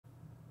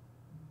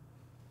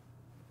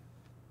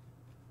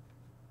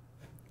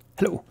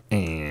Hello,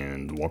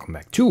 and welcome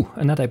back to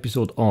another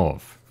episode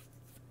of,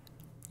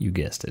 you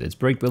guessed it, it's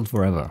Break Build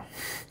Forever.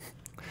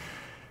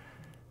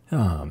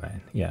 Oh man,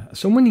 yeah,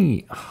 so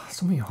many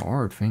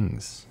hard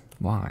things.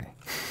 Why?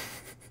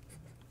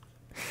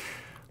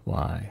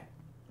 Why?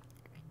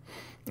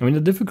 I mean, the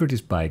difficulty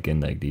spike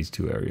in like these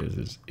two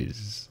areas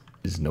is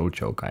no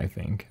joke. I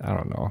think. I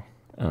don't know.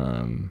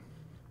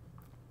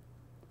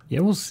 Yeah,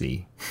 we'll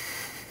see.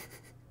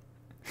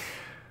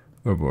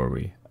 Where were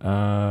we?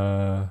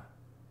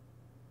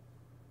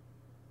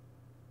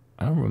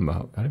 I don't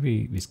remember how did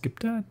we skip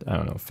that? I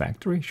don't know.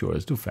 Factory? Sure,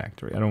 let's do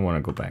factory. I don't want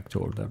to go back to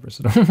old levers.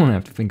 I don't want to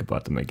have to think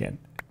about them again.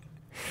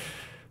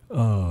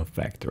 Oh,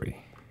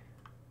 factory.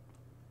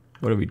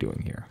 What are we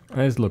doing here?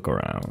 Let's look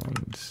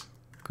around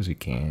because we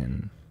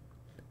can.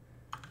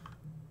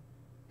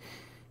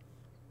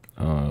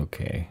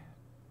 Okay.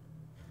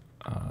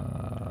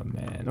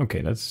 Man.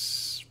 Okay,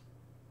 that's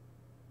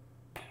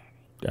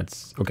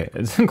okay.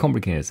 It's a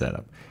complicated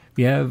setup.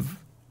 We have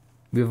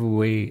a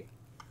way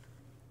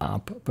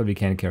up, but we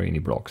can't carry any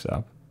blocks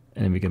up,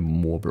 and then we get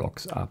more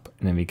blocks up,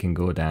 and then we can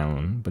go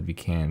down, but we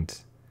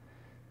can't.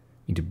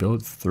 Need to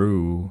build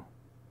through.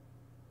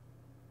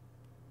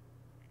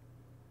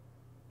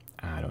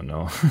 I don't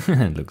know.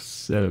 That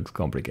looks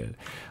complicated.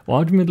 Well,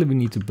 ultimately we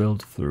need to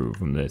build through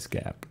from this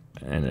gap,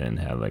 and then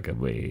have like a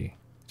way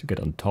to get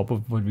on top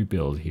of what we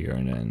build here,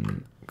 and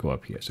then go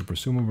up here. So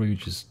presumably we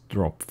just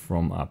drop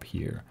from up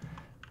here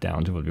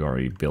down to what we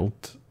already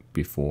built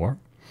before.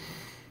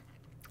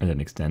 And then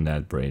extend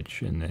that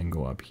bridge and then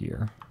go up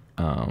here.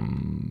 But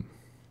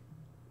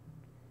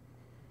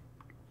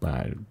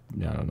I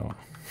don't know.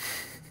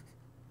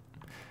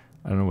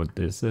 I don't know what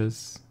this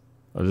is.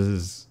 Oh, this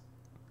is...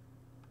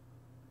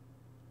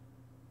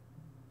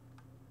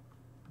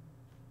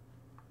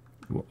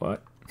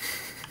 What?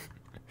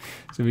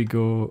 So we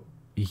go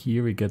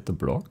here, we get the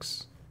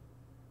blocks.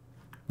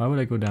 Why would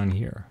I go down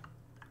here?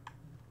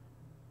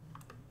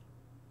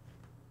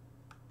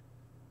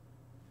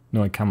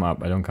 No, I come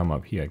up. I don't come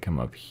up here. I come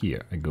up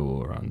here. I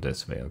go around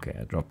this way. Okay,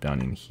 I drop down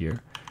in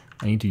here.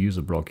 I need to use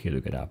a block here to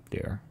get up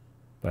there.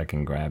 But I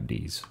can grab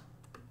these.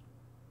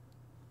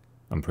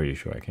 I'm pretty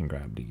sure I can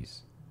grab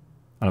these.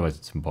 Otherwise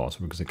it's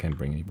impossible because I can't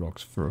bring any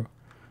blocks through.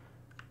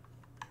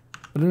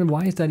 But then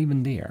why is that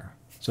even there?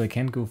 So I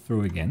can't go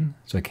through again?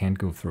 So I can't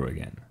go through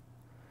again.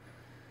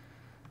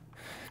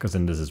 Because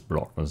then this is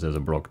blocked. Once there's a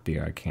block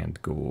there, I can't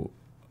go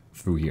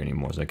through here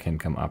anymore, so I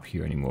can't come up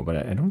here anymore.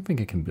 But I don't think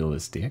I can build a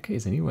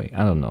staircase anyway.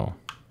 I don't know.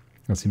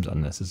 That seems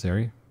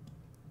unnecessary.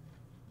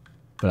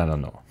 But I don't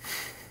know.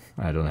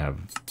 I don't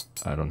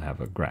have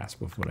a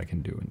grasp of what I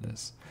can do in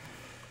this.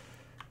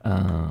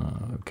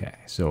 Okay,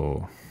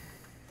 so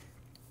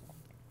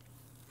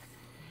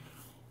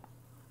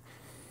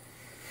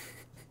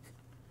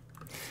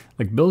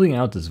like building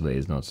out this way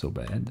is not so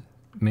bad,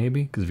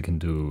 maybe, because we can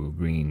do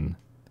green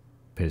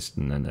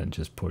piston and then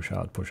just push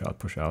out,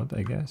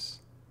 I guess.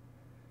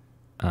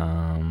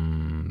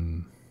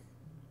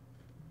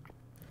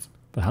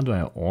 But how do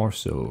I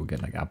also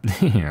get like up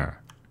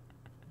there?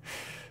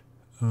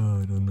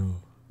 Oh, I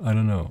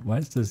don't know. Why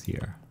is this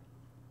here?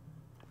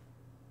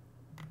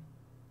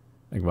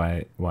 Like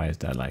why is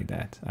that like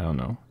that? I don't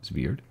know. It's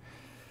weird.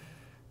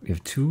 We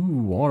have 2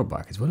 water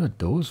buckets. What are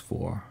those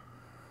for?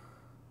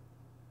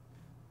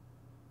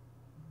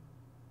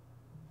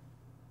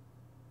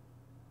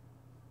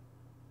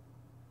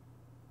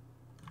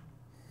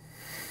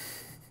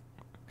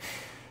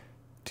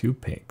 Two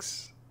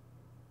picks.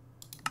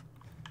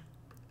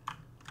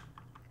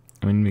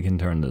 I mean, we can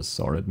turn this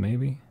solid,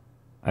 maybe.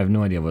 I have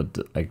no idea what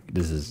like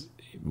this is.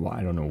 Why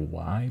I don't know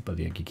why, but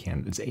like you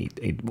can't. It's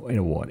 8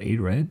 what? 8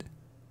 red,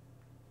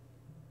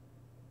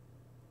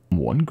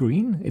 1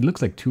 green. It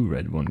looks like 2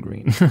 red, 1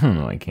 green. I don't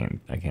know. I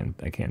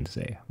can't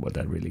say what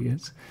that really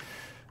is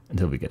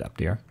until we get up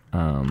there.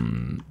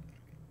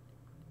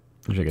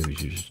 Which I guess we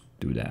should just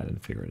do that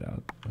and figure it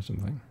out or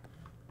something.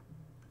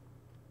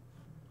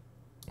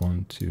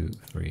 1, 2,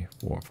 3,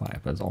 4,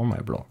 5. That's all my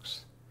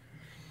blocks.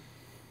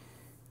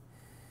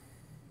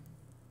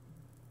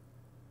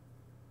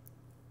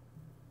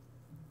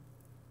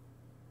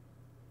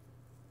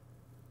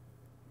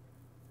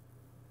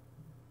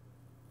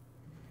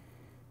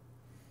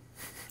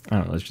 I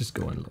don't know. Let's just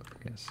go and look,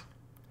 I guess.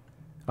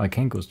 I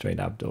can't go straight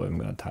up though. I'm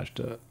gonna touch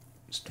the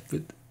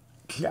stupid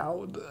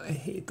cloud. I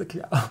hate the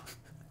cloud.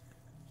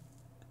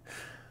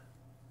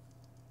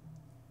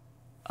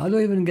 How do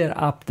I even get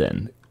up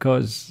then?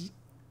 Because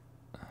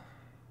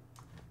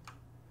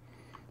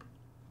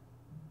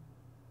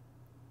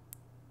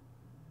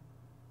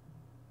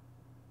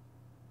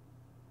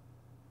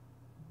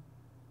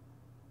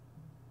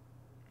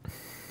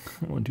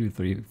one, 2,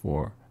 3,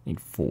 4. I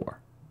need 4.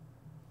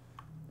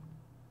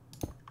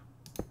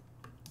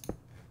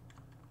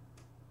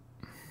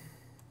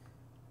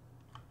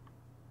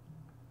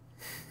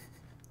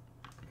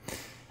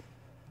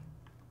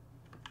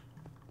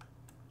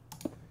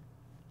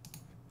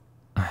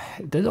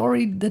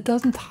 That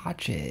doesn't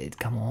touch it.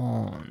 Come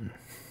on.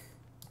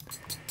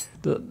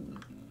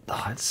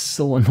 It's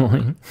so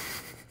annoying.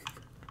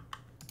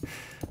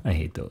 I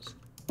hate those.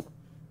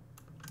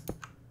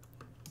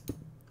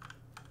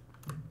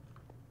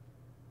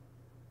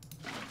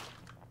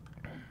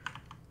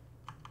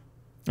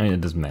 I mean,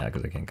 it doesn't matter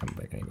because I can't come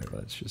back anyway,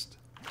 but it's just...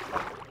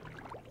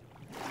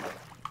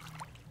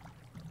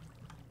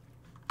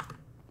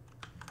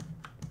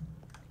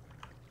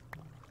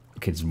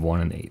 Okay, it's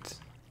 1 and 8.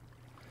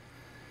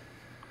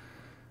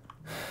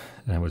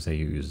 And I would say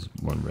you use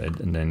 1 red,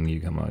 and then you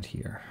come out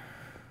here.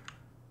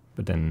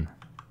 But then...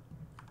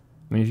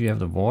 I mean, if you have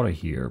the water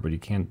here, but you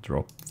can't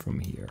drop from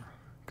here,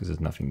 because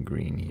there's nothing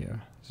green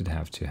here. So you'd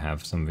have to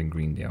have something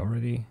green there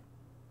already.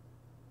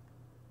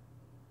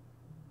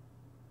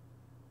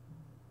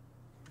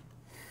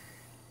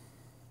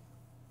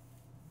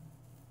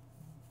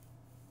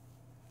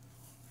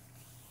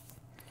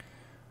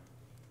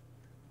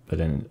 But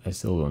then I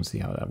still don't see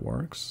how that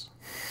works.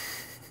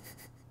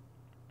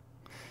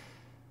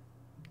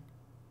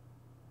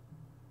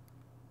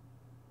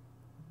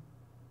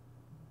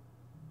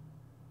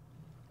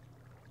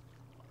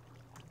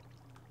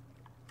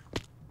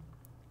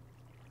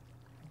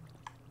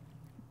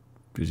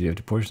 Because you have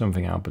to push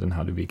something out, but then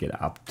how do we get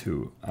up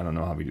to? I don't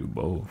know how we do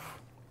both.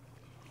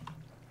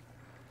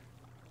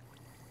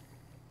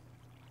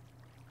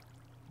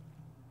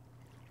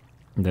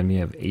 And then we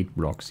have 8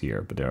 blocks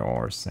here, but there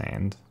are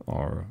sand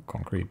or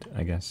concrete,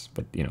 I guess.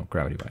 But you know,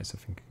 gravity-wise,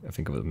 I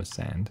think of them as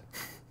sand.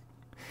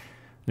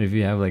 If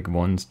you have like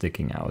 1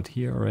 sticking out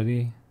here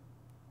already,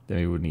 then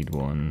we would need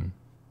 1,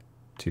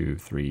 2,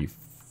 3,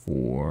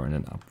 4, and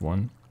then up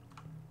 1.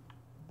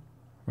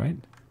 Right?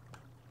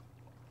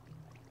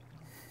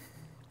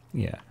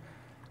 Yeah.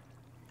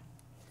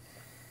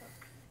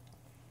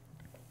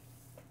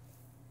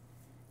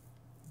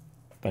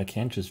 But I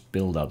can't just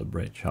build out a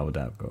bridge. How would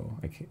that go?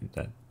 I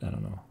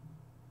don't know.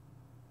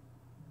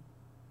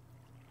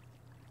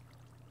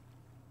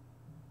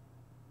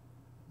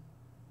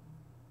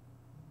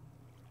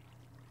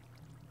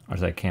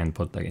 Or I can't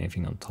put like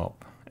anything on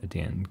top at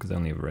the end because I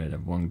only have red. I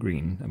have 1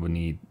 green. I would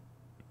need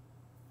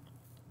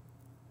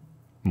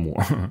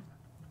more.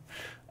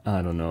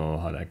 I don't know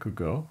how that could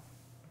go.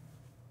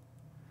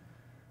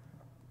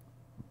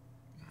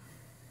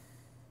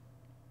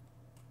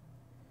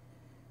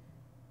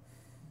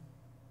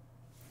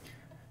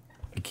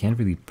 I can't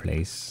really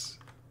place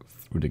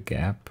through the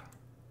gap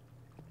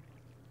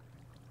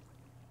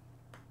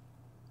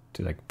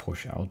to like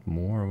push out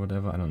more or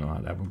whatever. I don't know how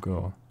that would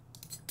go.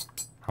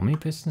 How many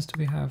pistons do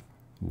we have?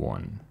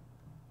 1.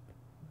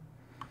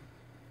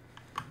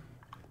 I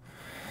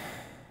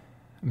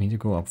need to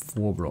go up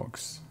 4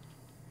 blocks.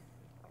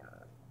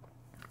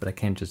 But I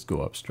can't just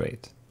go up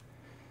straight.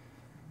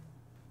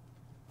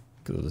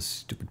 Because of the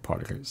stupid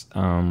particles.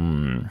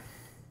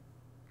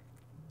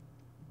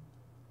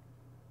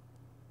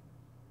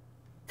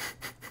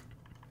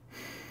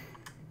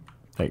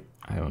 Like,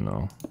 I don't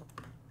know.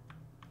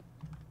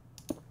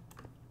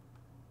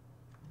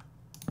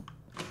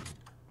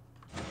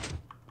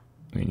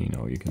 I mean, you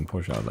know, you can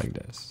push out like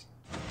this.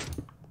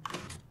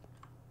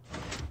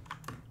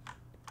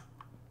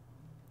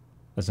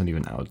 That's not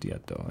even out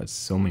yet, though. It's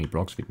so many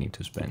blocks we'd need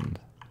to spend.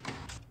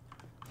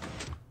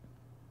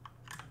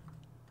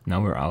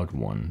 Now we're out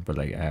 1, but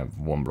like I have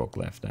 1 block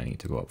left. I need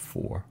to go up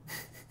 4.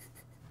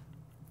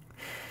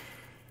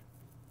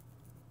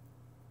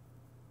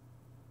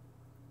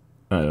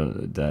 I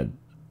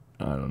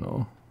don't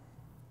know.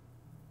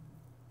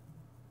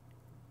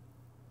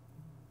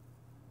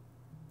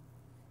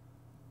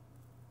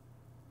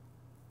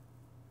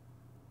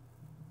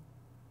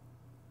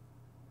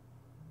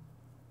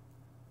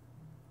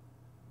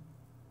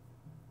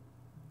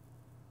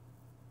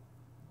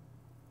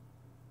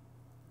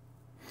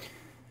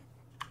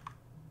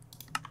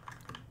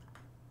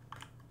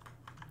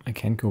 I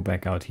can't go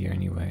back out here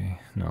anyway.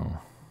 No.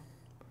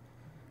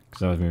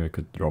 Because otherwise maybe I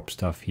could drop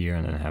stuff here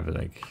and then have it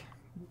like...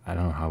 I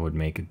don't know how I would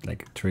make it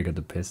like trigger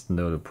the piston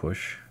though to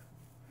push.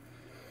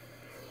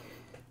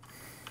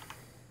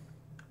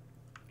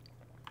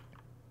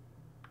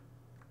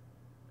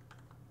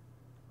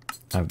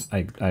 I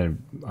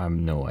have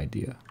no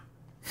idea.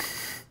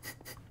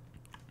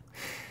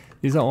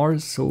 These are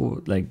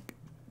so like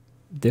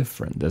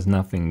different. There's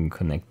nothing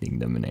connecting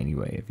them in any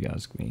way, if you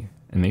ask me.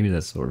 And maybe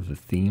that's sort of the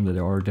theme that they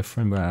are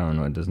different, but I don't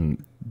know. It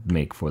doesn't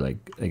make for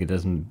like it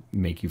doesn't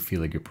make you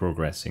feel like you're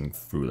progressing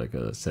through like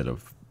a set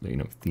of, you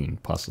know,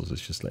 themed puzzles.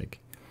 It's just like,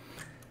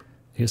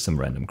 here's some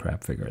random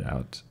crap, figure it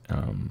out.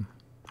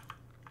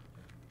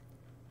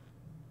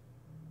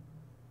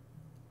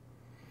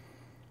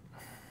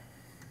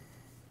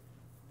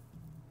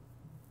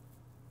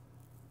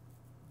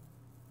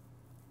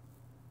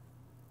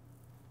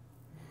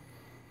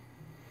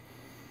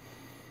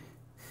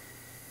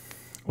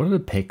 What are the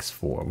picks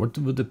for? What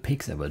would the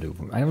picks ever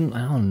do? I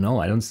don't know.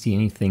 I don't see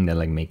anything that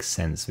like makes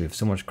sense. We have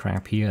so much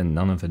crap here and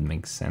none of it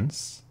makes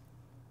sense.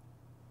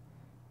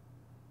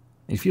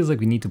 It feels like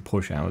we need to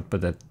push out,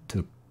 but that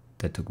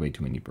took way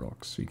too many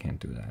blocks. We can't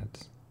do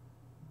that.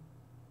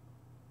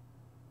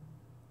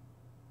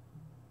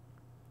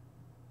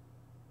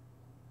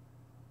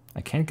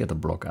 I can't get the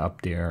block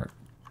up there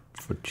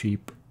for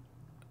cheap.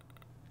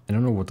 I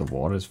don't know what the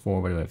water is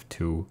for, but I have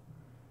 2.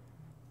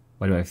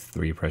 Why do I have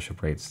 3 pressure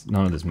plates?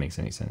 None of this makes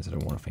any sense. I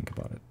don't want to think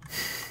about it.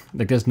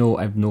 Like there's no,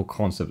 I have no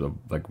concept of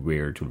like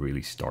where to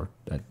really start.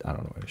 I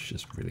don't know. It's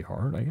just really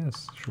hard, I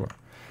guess. Sure.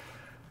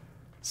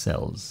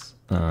 Cells.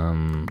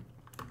 I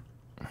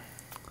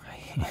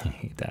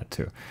hate that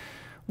too.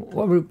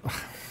 What would?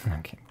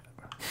 Okay.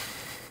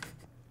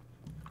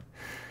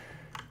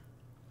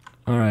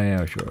 All right.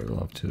 Yeah, sure. I'd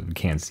love to. We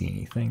can't see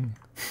anything.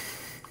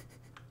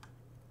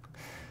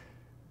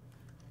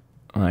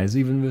 So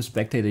even with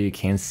spectator, you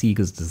can't see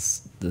because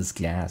this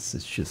glass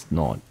is just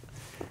not.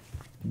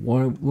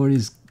 What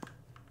is?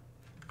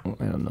 Oh,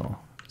 I don't know.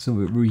 So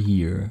we're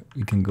here.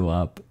 We can go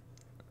up.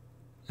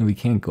 And we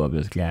can't go up.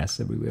 There's glass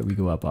everywhere. We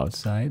go up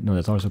outside. No,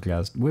 that's also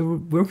glass. Where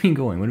are we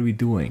going? What are we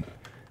doing?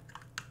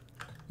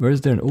 Where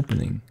is there an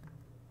opening?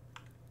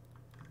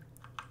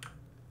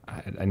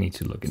 I need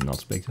to look in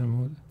not spectator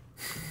mode.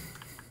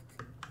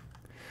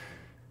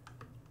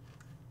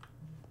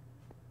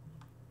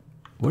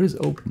 What is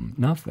open?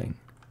 Nothing.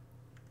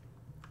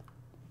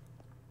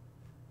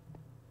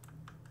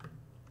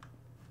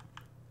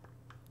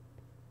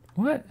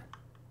 What?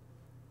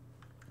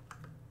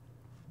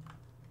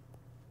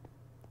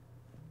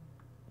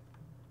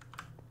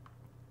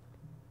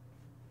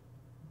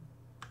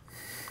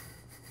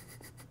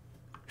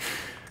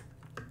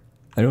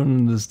 I don't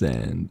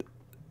understand.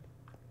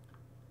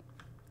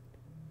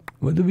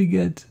 What do we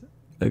get?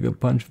 Like a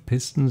bunch of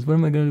pistons? What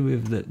am I gonna do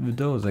with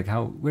those? Like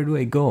how? Where do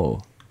I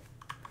go?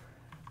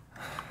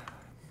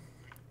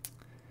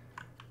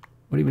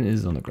 What even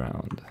is on the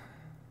ground?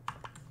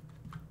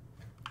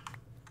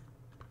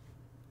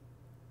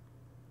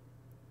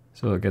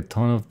 So like a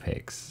ton of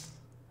pigs.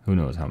 Who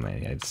knows how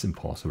many? It's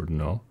impossible to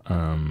know.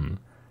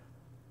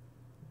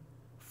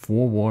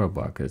 4 water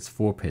buckets,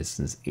 4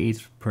 pistons,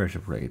 8 pressure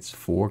plates,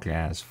 4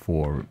 glass,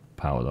 4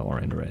 powder or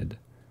in red.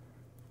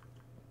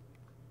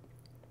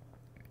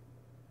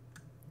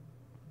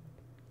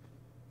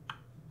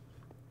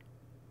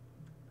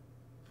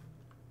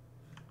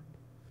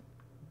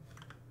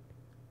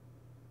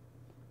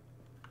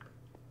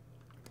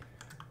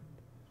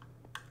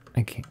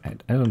 I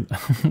can't. I don't.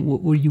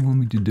 What do you want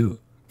me to do?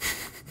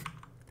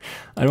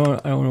 I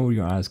don't know what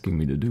you're asking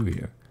me to do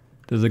here.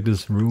 There's like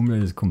this room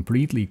that is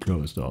completely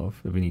closed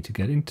off that we need to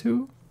get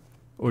into,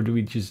 or do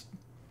we just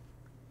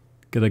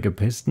get like a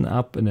piston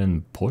up and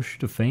then push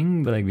the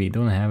thing? But like we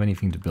don't have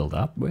anything to build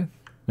up with.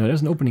 No,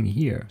 there's an opening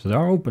here, so there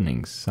are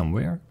openings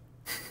somewhere.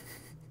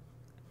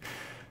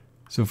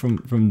 So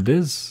from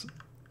this,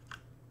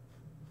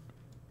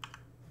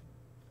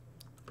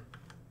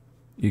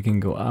 you can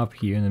go up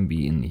here and then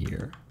be in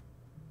here.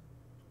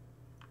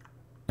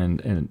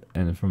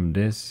 And from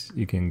this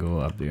you can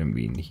go up there and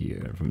be in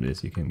here. And from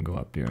this you can go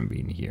up there and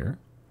be in here.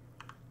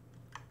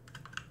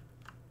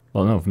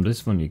 Well, no, from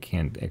this one you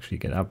can't actually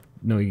get up.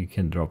 No, you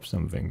can drop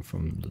something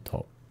from the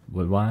top.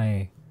 But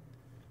why?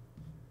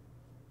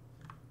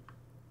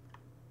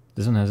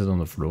 This one has it on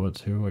the floor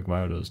too. Like, why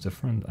are those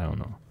different? I don't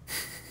know.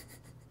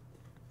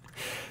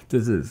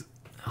 This is.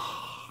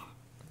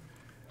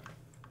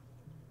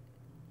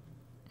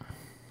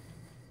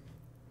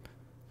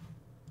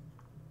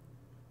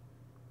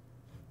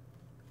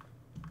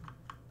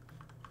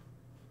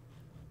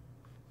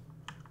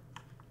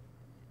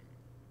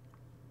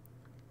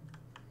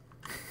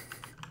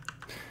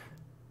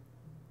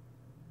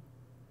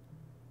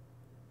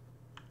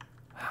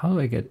 How do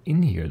I get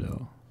in here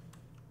though?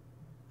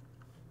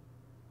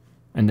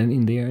 And then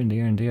in there, and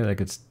there, and there,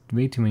 like it's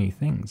way too many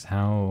things.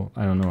 How?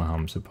 I don't know how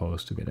I'm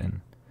supposed to get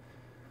in.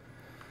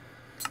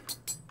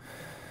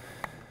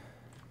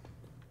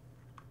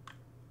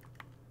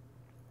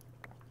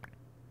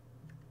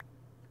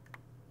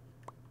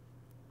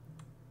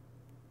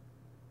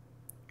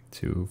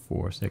 Two,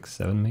 4, 6,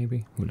 7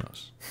 maybe? Who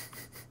knows?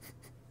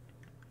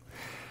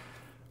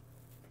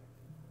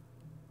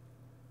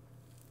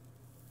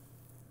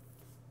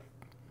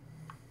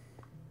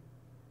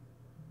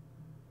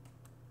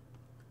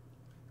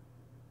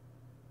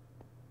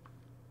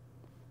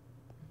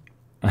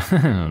 I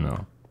don't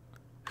know.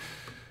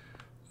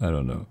 I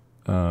don't know.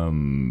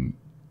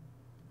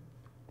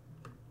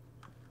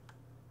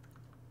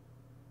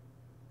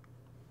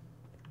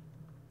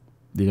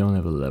 They don't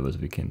have a levers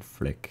we can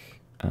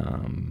flick.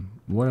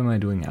 What am I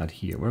doing out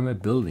here? What am I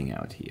building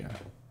out here?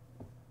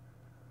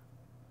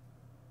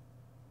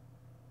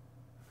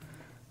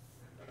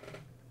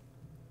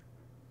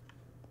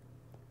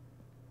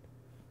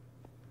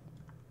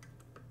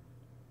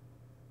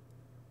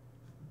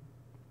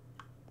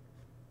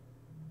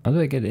 How do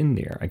I get in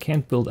there? I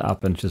can't build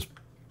up and just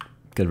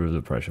get rid of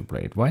the pressure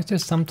plate. Why is there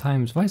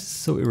sometimes... Why is this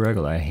so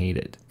irregular? I hate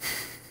it.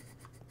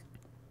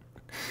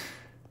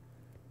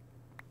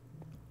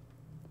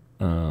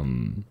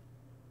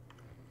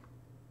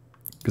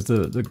 Because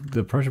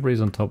the pressure plate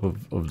is on top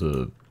of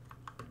the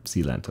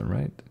sea lantern,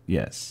 right?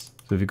 Yes.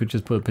 So if you could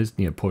just put a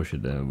piston here, push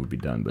it, then it would be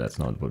done. But that's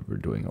not what we're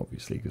doing,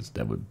 obviously, because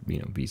that would, you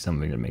know, be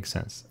something that makes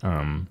sense.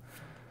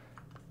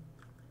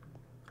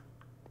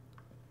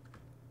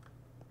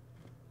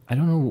 I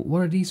don't know,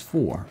 what are these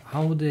for?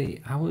 How would they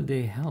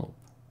help?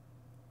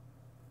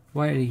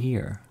 Why are they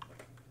here?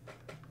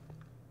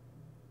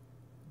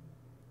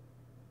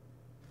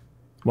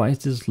 Why is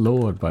this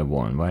lowered by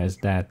 1? Why is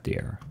that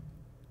there?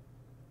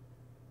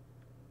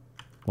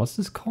 What's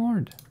this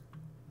card?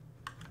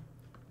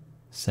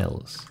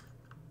 Cells.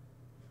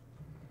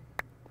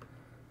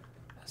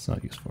 That's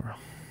not useful.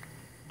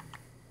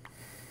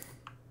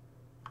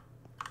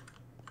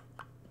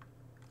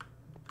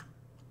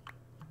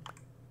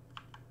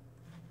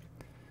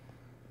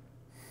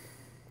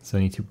 So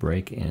I need to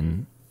break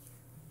in.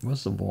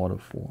 What's the water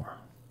for?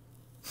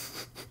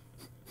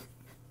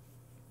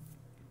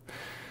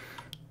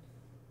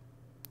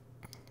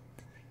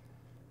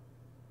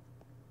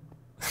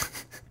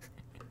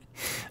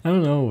 I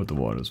don't know what the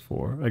water's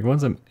for. Like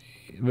once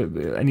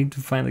I need to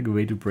find like a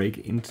way to break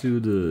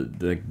into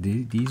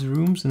these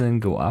rooms and then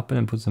go up and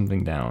then put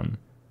something down.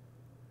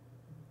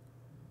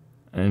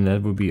 And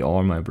that would be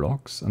all my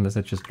blocks, unless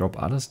I just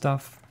drop other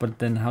stuff. But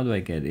then how do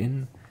I get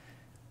in?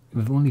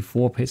 With only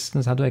 4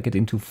 pistons, how do I get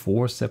into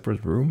 4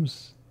 separate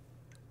rooms?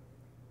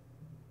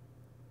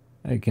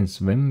 I can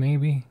swim,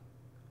 maybe?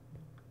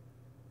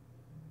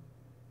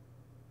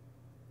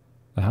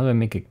 But how do I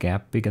make a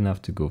gap big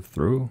enough to go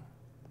through?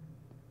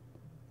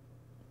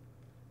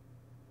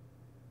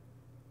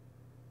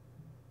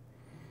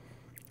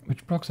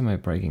 Which blocks am I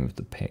breaking with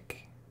the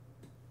pick?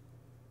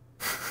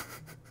 I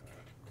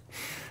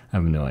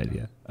have no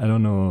idea. I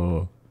don't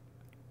know.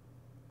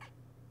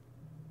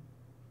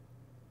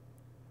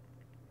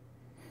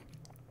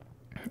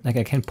 Like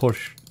I can't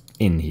push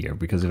in here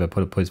because if I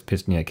put a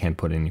piston here, I can't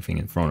put anything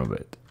in front of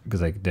it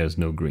because like there's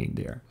no green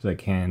there, so I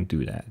can't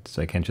do that.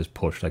 So I can't just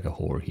push like a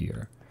hole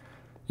here.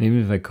 And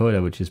even if I could, I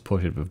would just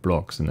push it with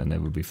blocks, and then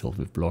it would be filled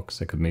with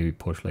blocks. I could maybe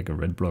push like a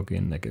red block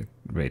in, like a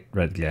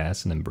red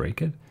glass, and then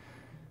break it.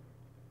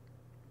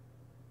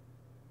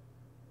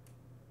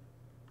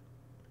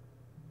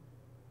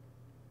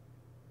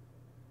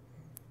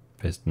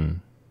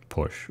 Piston,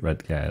 push,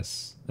 red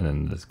glass, and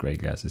then this gray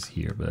glass is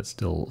here, but it's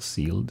still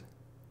sealed.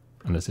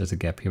 Unless there's a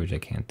gap here, which I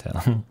can't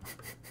tell.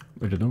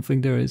 Which I don't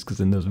think there is, because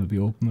then those would be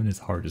open and it's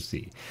hard to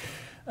see.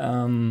 I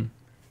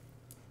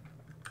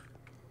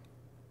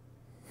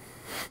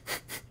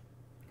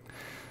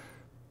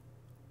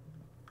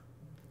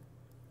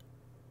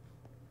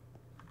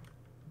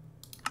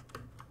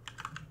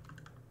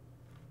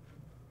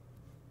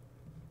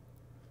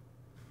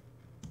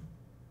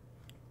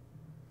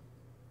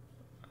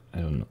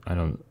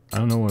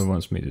don't know what it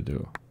wants me to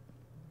do.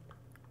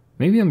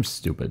 Maybe I'm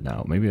stupid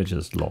now. Maybe I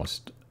just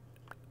lost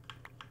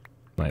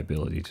my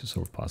ability to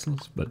solve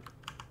puzzles, but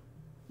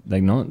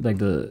like not like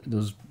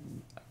those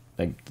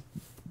like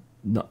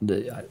not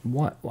the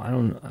what I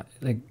don't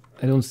like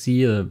I don't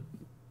see a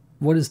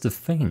what is the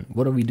thing?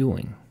 What are we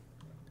doing?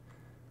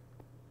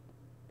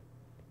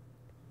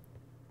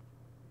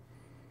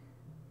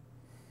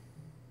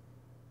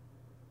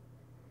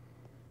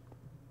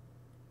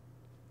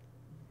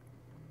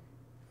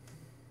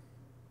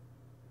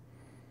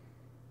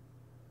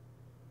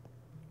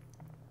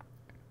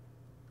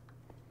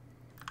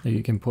 Like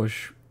you can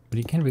push, but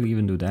you can't really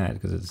even do that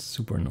because it's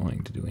super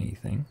annoying to do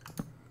anything.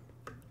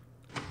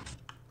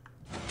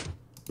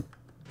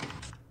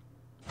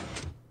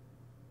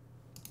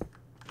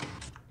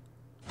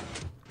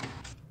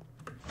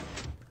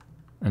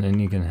 And then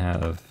you can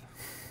have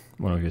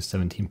one of your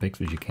 17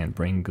 picks which you can't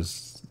bring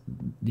because,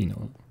 you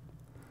know.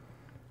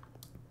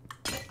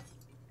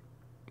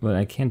 But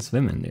I can't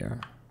swim in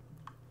there.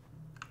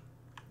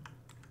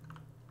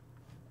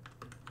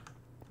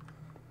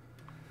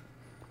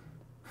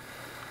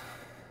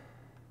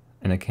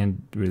 And I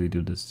can't really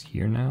do this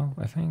here now,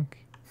 I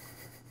think.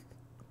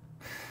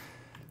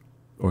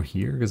 Or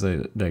here, because I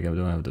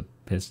don't have the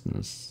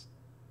pistons.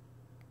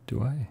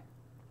 Do I?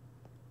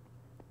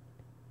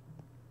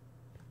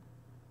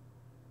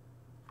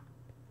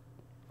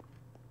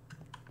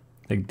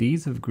 Like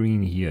these have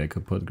green here, I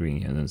could put green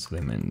here and then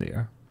swim in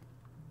there.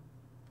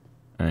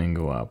 And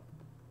go up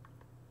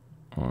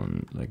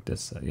on like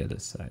this side, yeah,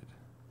 this side.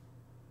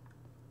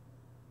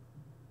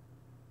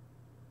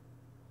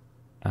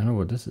 I don't know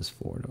what this is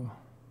for though.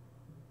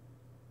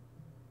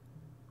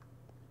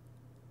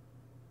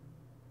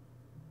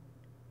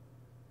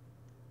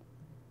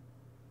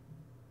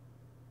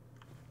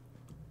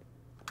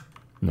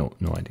 No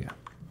idea.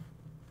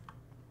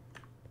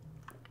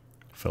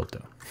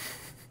 Filter.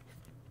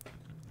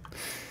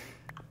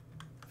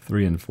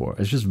 3 and 4.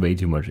 It's just way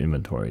too much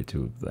inventory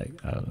to like,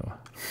 I don't know.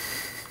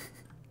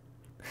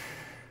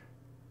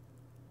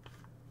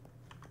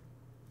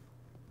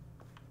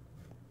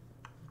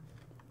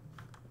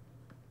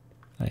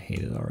 I hate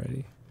it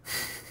already.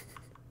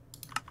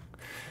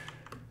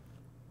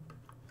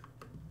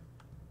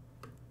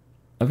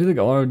 I feel like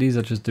all of these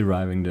are just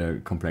deriving their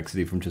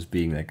complexity from just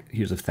being like,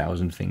 here's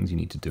 1,000 things you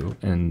need to do.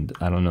 And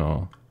I don't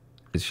know.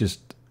 It's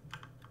just,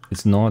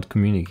 it's not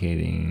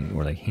communicating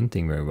or like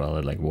hinting very well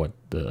at like what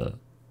the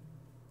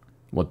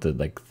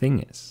like thing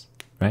is,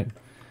 right?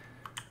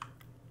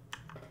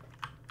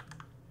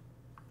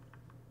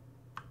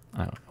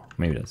 I don't know.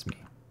 Maybe that's me.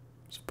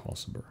 It's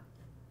possible.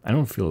 I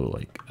don't feel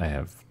like I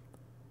have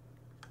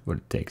what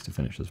it takes to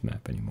finish this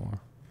map anymore.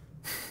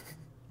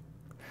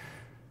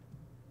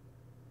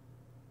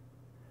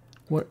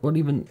 What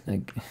even,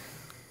 like, what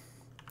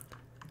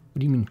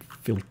do you mean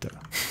filter?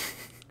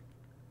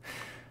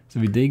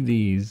 So we dig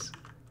these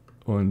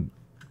on,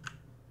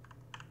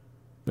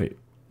 wait,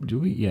 do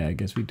we? Yeah, I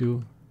guess we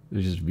do.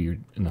 It's just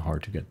weird and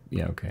hard to get.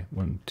 Yeah, okay.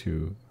 1,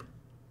 2,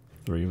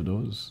 3 of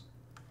those.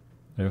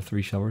 I have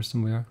 3 showers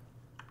somewhere.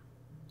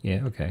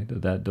 Yeah, okay.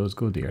 Those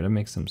go there. That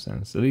makes some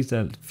sense. At least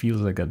that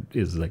feels like that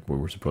is like where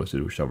we're supposed to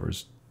do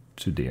showers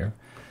to there.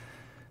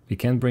 We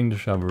can't bring the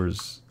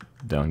showers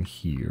down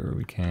here.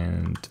 We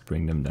can't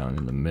bring them down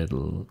in the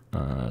middle. So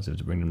we have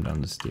to bring them down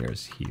the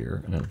stairs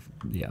here. And then,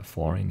 yeah,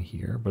 4 in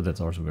here. But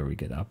that's also where we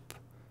get up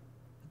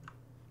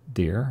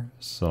there.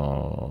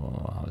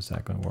 So how is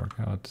that going to work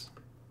out?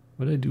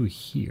 What do I do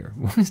here?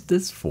 What is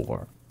this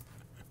for?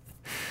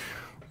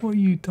 What are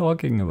you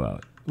talking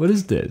about? What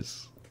is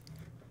this?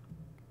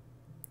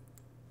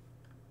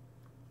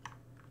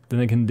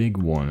 Then I can dig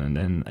 1, and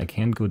then I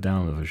can't go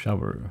down with a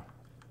shovel.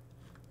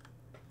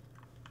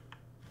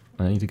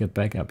 I need to get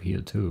back up here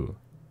too.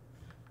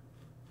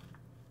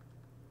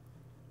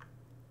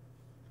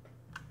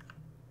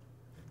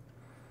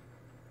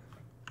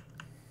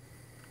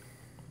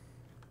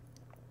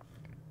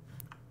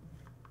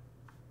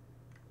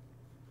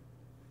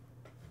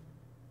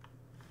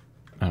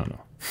 I don't know.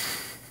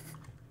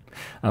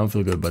 I don't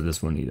feel good about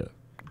this one either,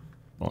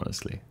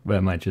 honestly. But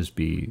it might just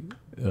be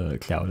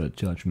clouded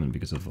judgment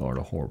because of all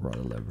the horrible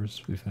other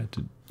levers we've had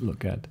to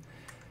look at.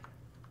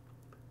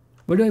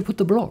 Where do I put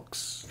the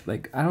blocks?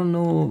 Like, I don't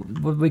know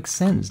what makes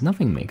sense.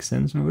 Nothing makes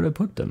sense. Where would I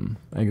put them?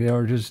 Like, they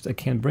are just, I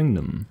can't bring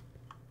them.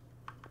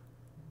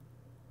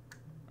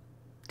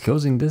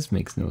 Closing this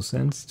makes no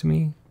sense to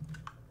me.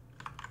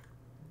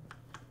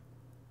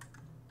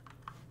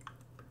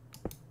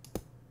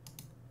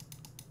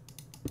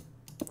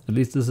 At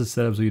least this is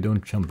set up so you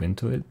don't jump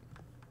into it.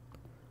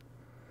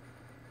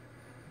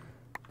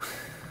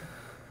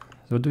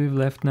 So what do we have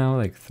left now?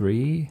 Like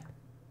 3?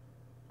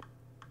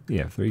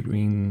 Yeah, 3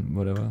 green,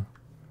 whatever.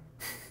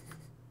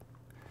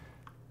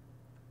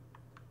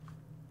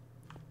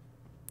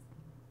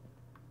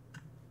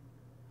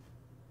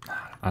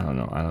 I don't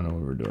know. I don't know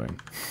what we're doing.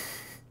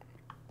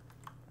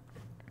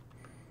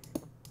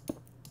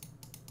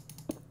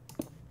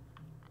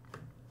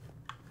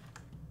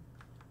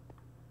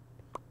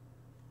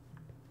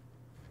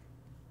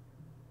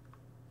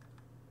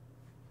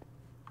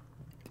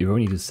 You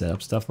really need to set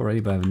up stuff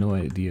already, but I have no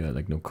idea,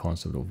 like no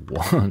concept of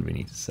what we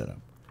need to set up.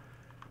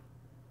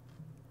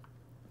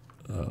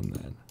 Oh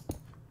man.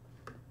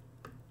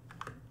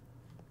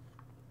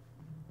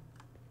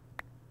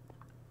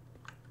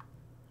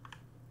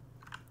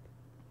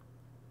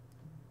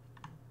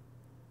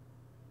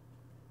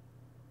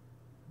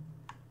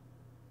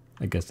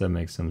 I guess that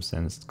makes some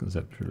sense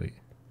conceptually.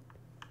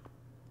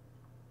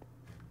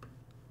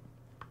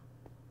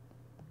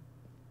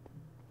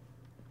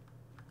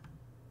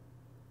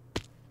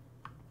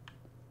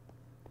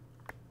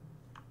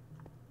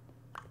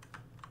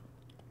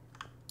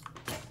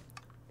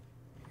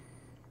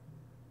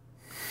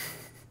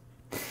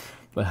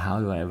 But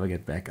how do I ever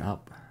get back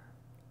up?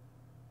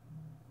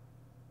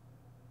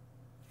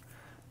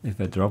 If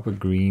I drop a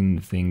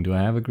green thing, do I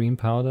have a green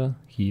powder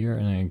here?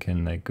 And I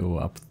can like go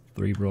up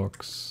 3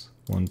 blocks.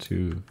 1,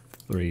 2,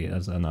 3.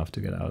 That's enough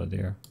to get out of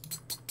there.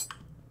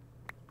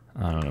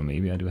 I don't know,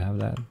 maybe I do have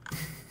that.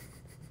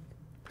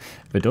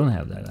 If I don't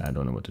have that, I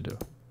don't know what to do.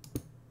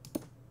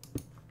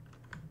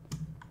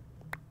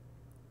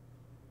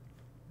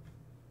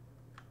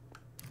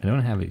 I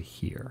don't have it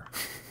here.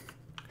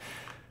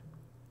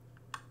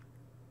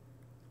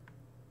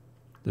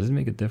 Does it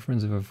make a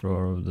difference if I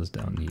throw this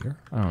down here?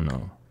 I don't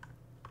know.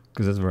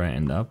 Because that's where I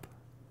end up.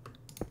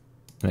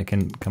 And I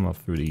can come up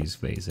through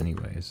these ways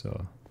anyway,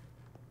 so...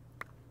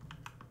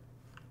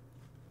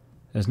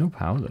 There's no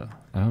powder.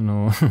 I don't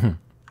know.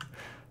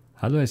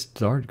 How do I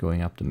start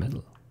going up the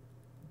middle?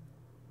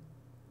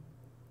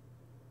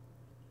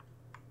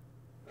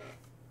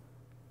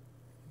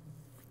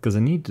 Because I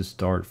need to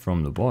start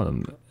from the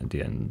bottom at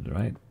the end,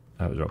 right?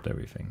 I dropped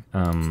everything.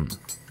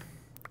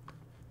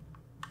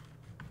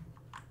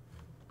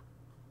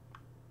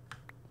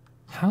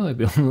 How do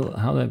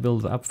I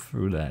build up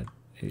through that?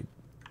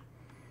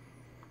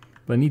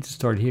 But I need to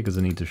start here because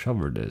I need to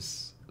shovel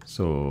this.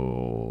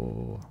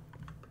 So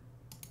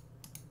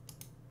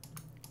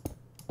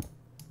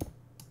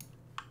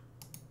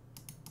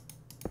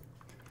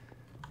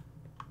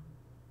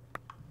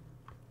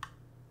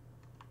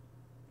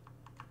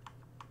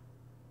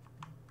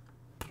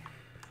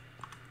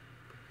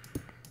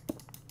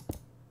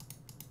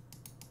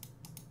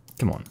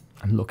come on,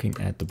 I'm looking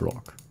at the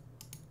block.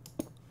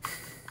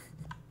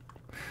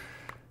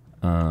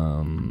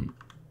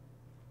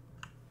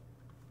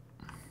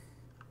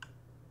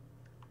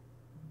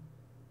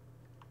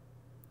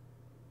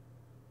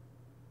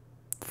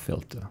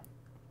 Filter.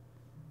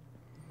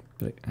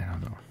 But I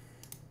don't know.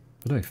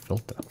 What do I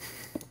filter?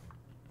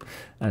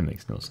 That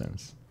makes no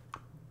sense.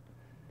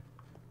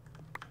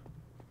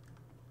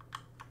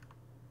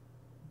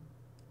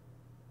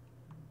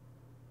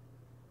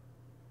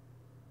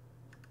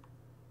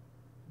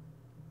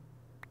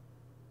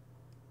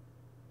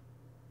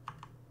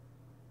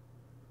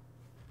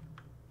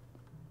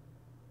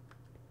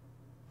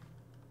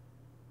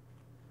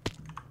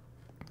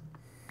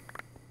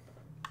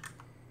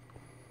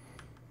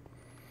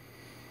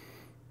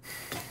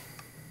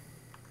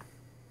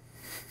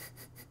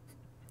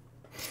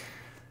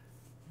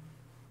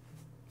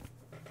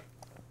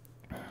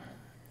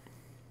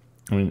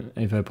 I mean,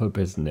 if I put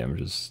piston there, I'm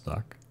just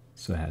stuck.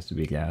 So it has to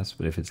be glass,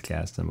 but if it's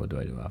glass, then what do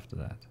I do after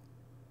that?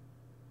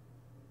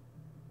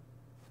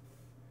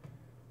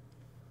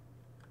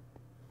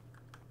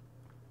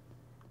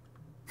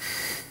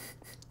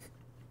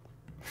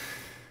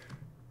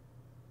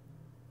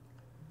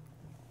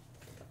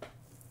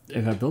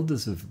 If I build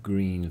this with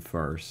green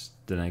first,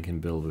 then I can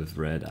build with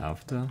red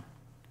after.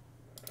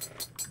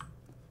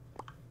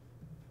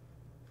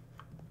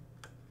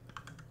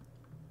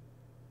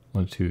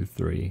 One, two,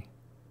 three.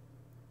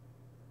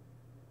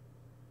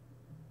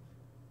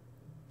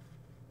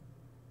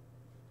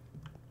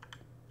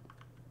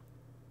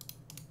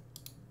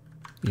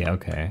 Yeah,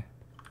 okay.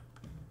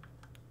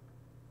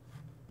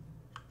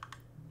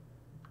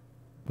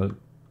 But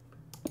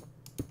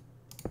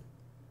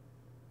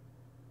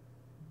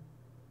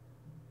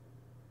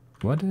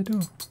what did I do?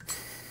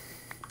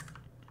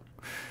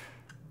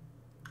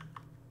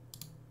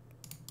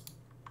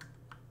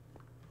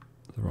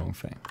 The wrong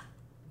thing.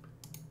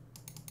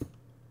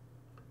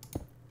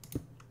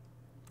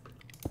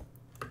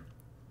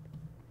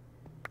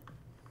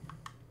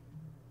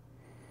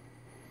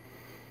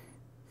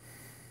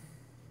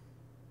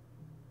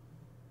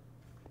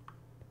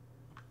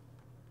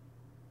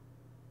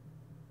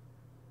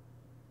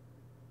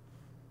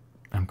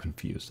 I'm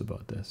confused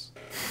about this.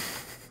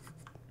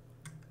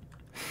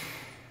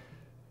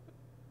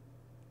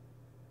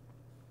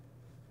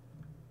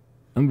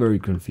 I'm very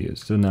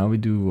confused. So now we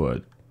do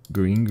what?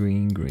 Green,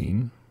 green,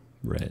 green,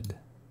 red.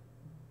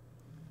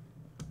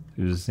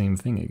 Do the same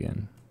thing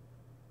again.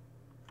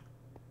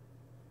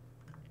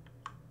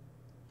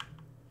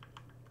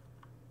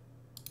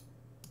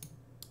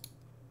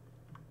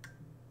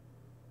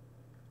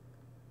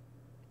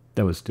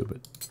 That was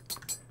stupid.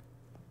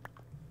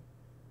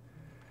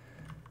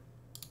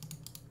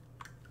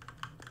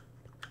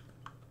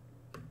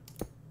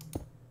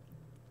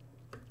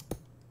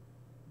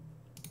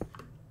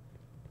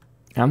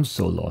 I'm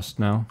so lost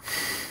now.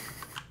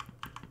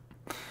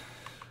 I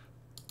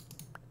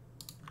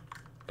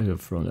should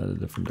have thrown that a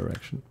different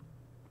direction.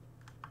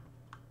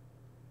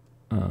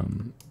 I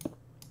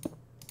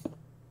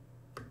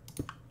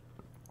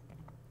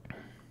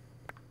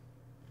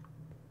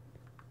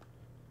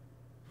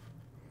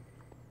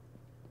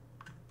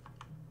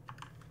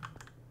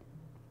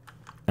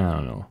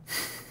don't know.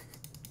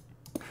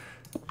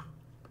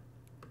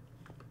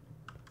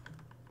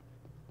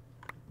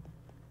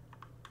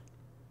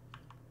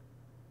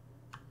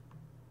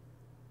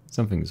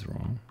 Something's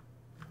wrong.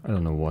 I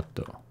don't know what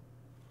though.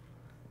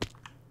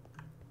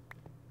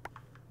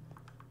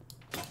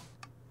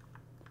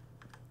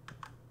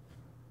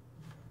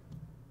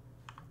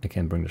 I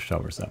can't bring the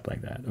shovels up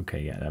like that.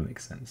 Okay, yeah, that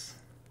makes sense.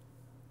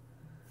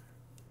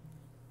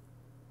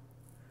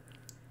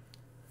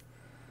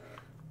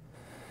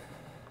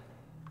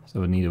 So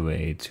we need a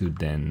way to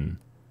then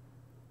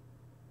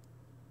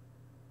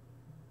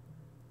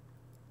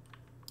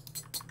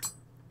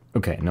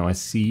okay, now I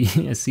see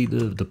I see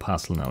the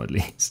puzzle now at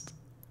least.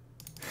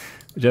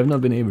 Which I've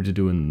not been able to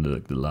do in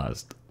the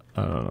last,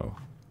 I don't know,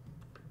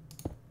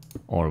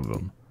 all of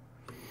them.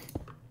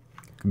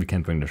 We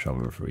can't bring the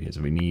shovel through here,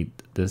 so we need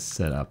this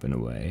set up in a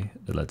way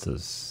that lets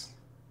us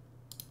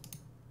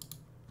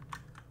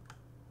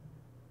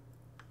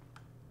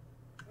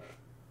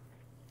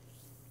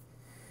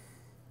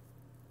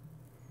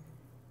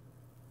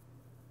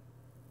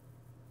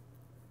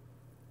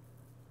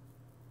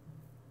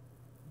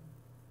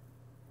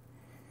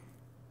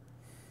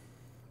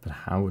but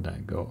how would I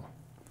go?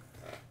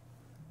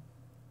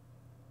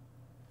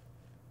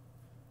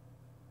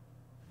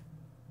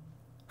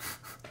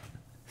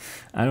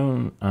 I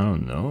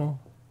don't know.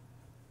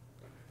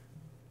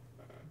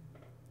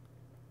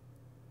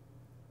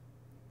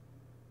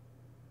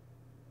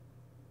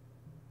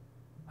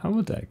 How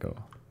would that go?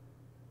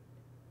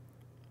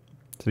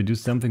 So we do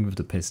something with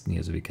the piston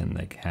here so we can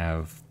like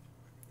have,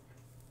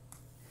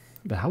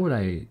 but how would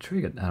I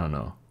trigger it? I don't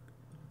know.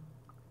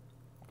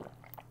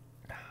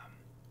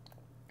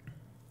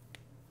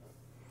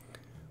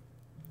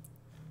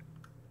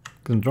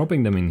 Because I'm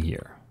dropping them in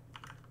here.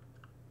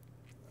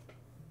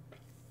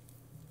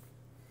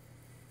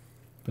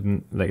 But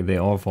like they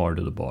all fall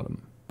to the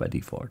bottom by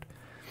default.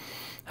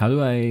 How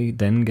do I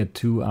then get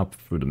two up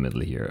through the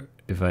middle here?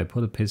 If I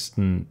put a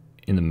piston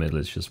in the middle,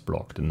 it's just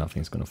blocked and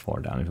nothing's gonna fall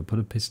down. If I put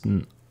a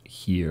piston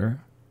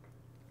here,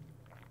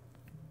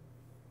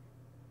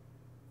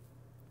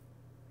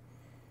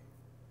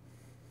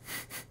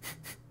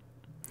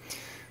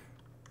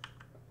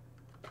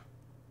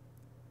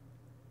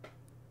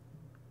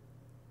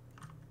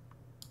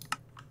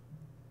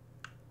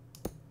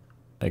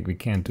 like we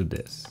can't do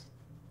this.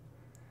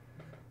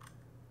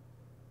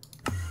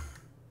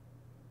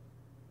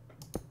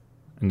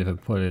 And if I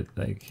put it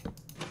like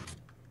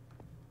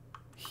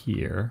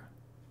here,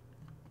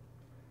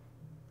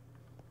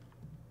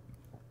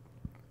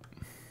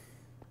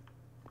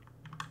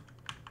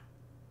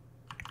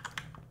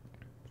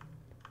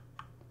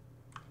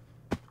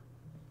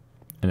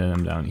 and then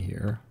I'm down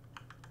here,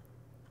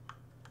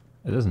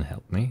 it doesn't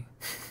help me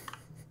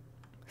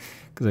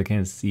because I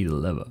can't see the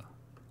lever.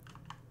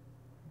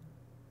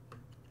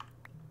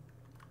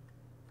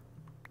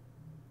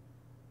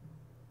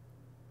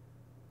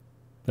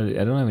 But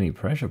I don't have any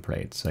pressure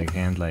plates, so I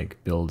can't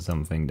like build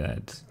something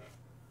that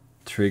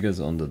triggers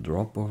on the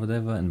drop or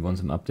whatever, and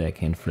once I'm up there I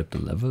can't flip the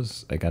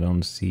levers. Like I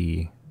don't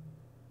see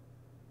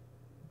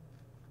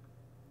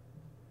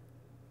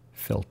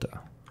filter.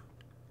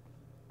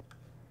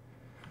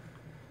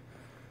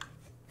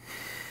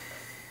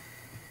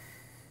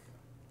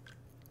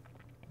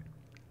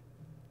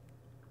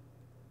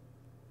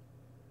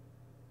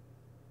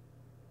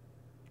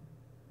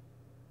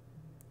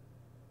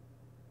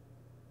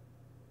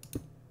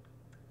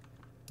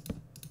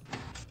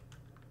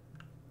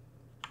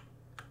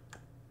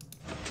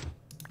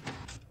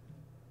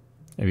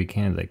 We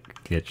can't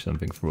like glitch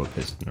something through a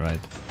piston, right?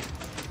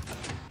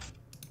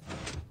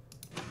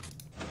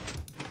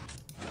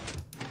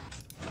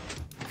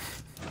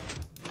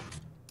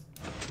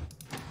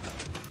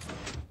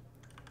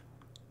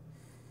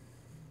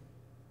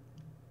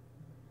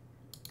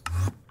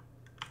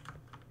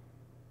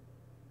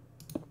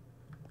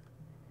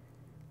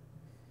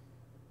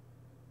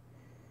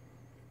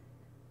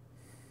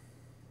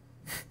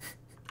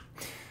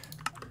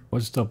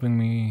 What's stopping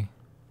me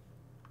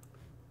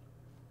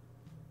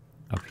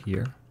up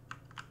here?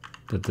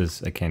 That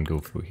this, I can't go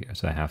through here,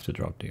 so I have to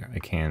drop there. I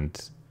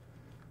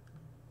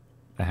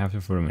have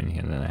to throw them in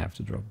here and then I have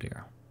to drop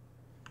there.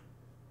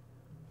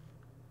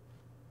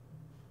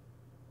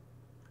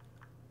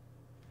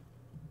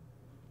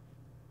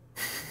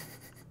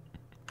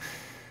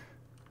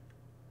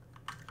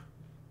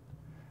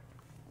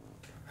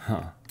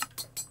 Huh.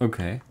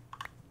 Okay.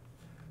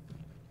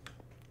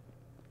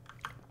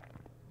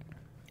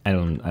 I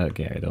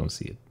don't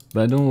see it.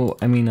 But I know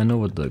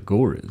what the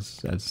gore is.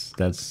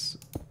 That's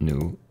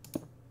new.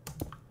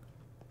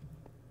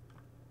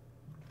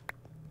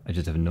 I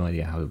just have no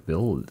idea how to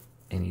build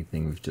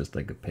anything with just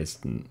like a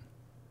piston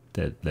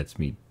that lets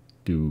me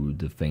do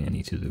the thing I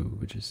need to do,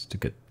 which is to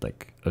get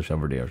like a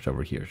shovel there, a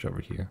shovel here, a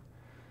shovel here.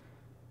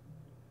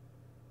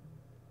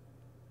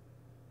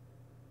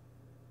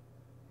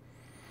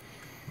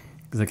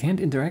 Because I can't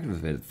interact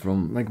with it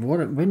from like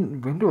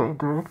when do I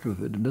interact with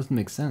it? It doesn't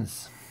make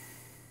sense.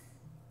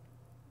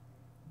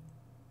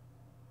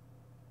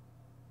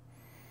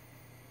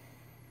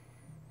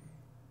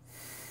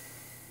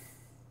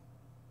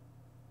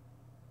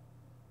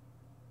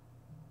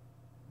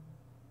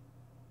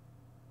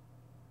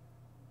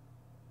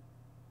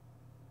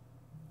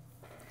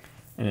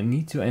 And I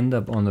need to end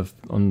up on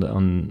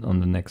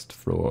the next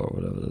floor or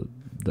whatever,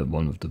 the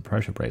one with the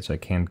pressure plate, so I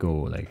can't go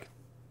like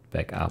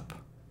back up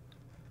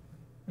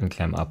and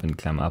climb up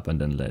and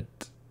then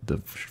let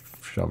the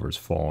shovels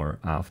fall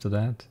after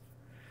that,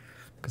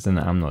 because then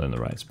I'm not in the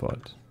right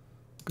spot.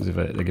 Because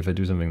if I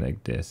do something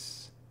like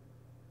this,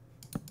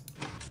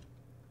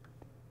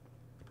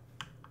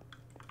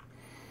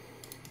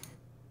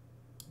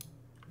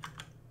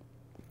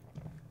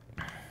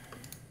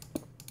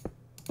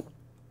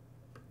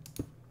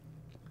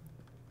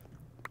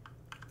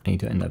 I need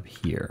to end up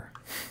here.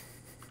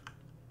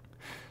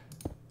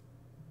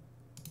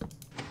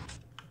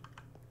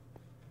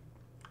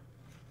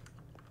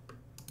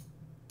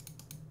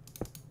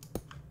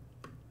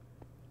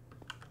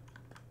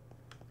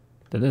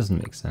 That doesn't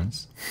make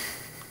sense.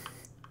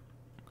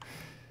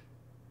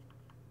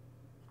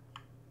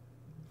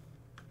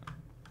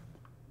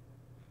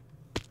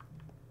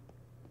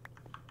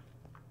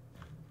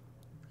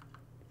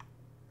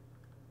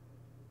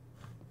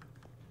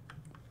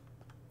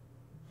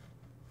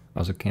 I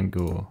also can't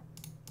go.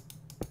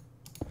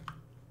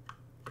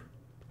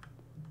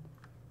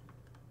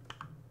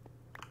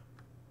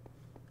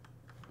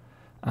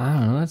 I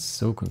don't know, that's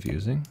so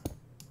confusing.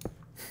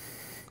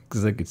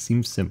 Because like it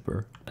seems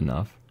simpler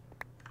enough.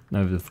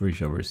 Now with the 3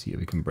 shovels here,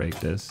 we can break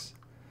this.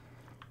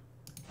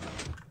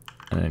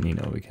 And then, you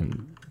know, we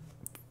can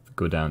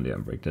go down there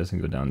and break this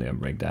and go down there and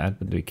break that,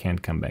 but we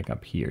can't come back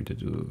up here to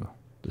do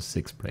the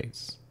 6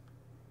 plates.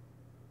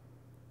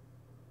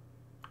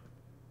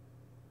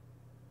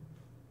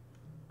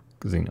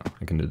 Because, you know,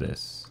 I can do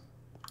this.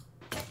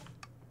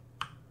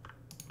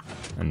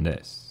 And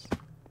this.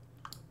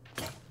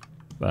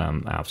 But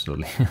I'm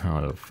absolutely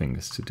out of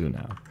things to do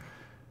now.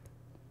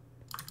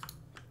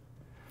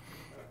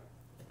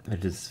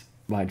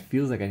 Well, it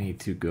feels like I need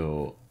to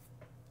go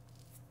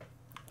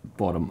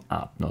bottom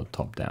up, not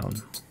top down.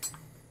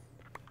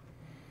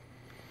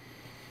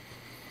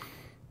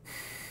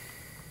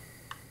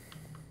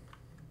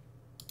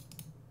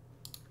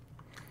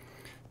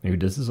 Maybe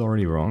this is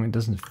already wrong. It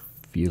doesn't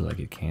feel like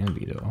it can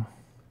be though.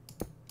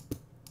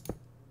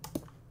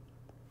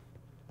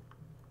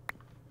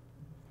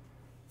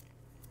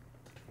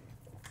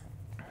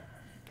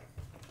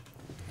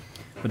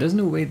 But there's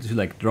no way to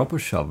like drop a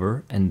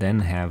shovel and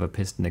then have a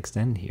piston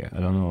extend here. I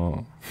don't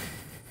know.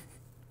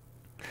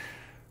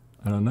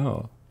 I don't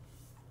know.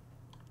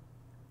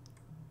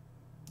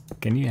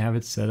 Can you have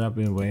it set up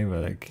in a way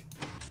where like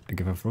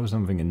if I throw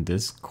something in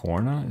this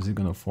corner, is it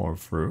gonna fall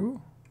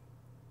through?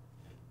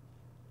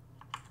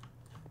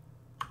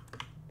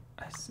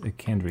 It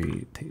can't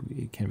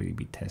really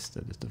be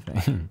tested, is the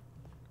thing.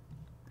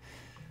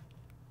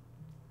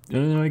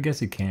 No, I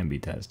guess it can be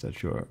tested,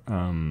 sure.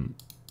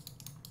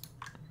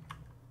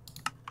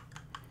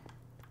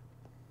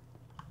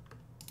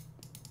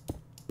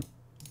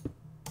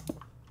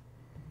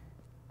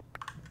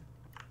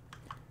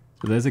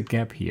 there's a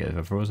gap here. If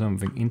I throw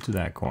something into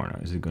that corner,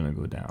 is it gonna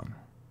go down?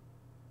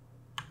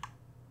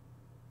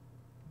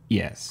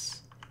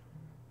 Yes.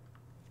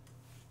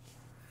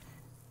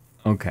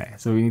 Okay,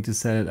 so we need to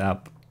set it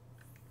up.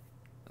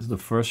 So the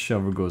first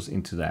shovel goes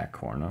into that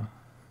corner.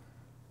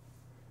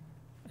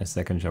 A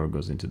second shovel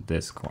goes into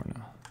this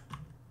corner.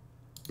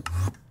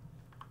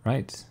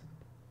 Right. So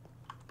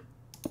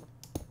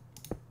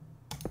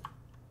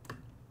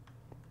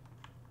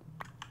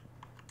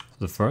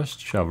the first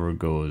shovel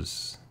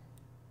goes,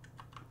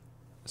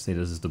 say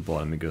this is the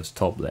bottom, it goes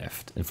top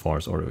left and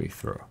falls all the way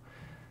through.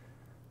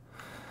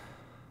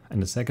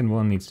 And the second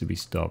one needs to be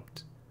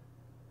stopped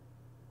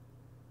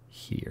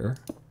here.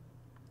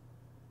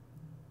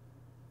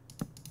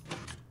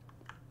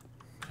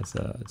 It's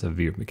a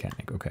weird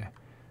mechanic, okay.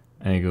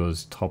 And it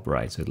goes top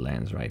right, so it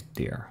lands right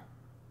there.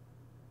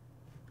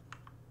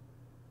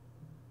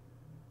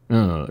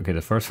 No, okay,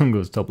 the first one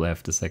goes top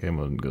left, the second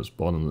one goes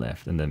bottom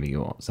left, and then we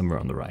go somewhere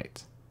on the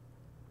right.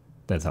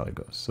 That's how it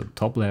goes. So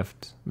top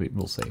left,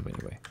 we'll save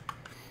anyway.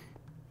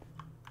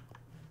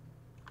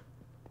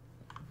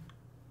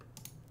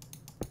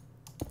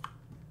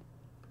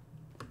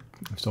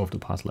 I've solved the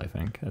puzzle, I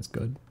think. That's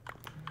good.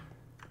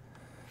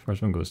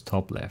 First one goes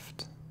top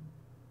left.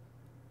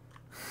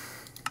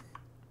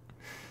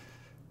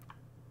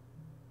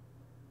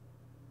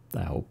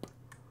 I hope.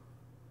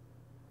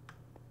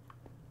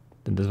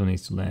 Then this one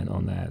needs to land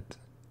on that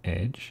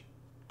edge.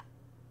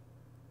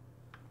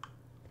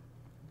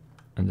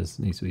 And this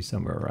needs to be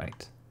somewhere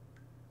right.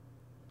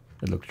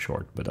 It looked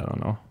short, but I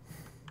don't know.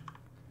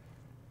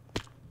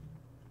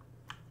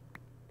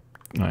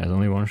 Alright, there's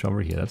only one shovel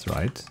here, that's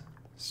right.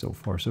 So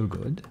far, so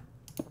good.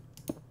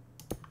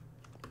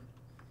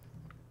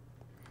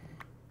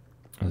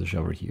 There's a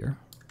shovel here.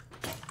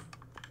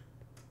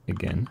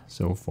 Again,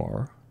 so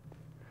far,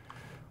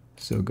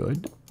 so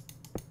good.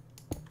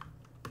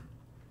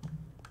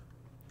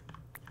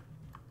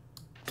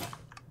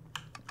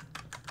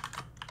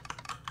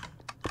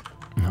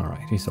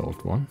 Alright, he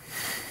solved one.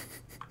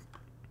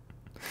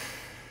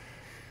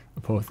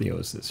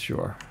 Apotheosis,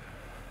 sure.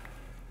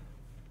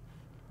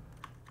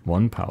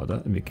 One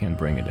powder, and we can't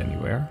bring it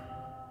anywhere.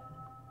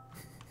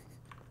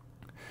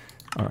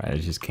 Alright, I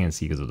just can't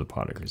see because of the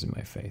particles in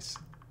my face.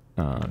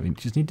 We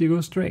just need to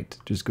go straight.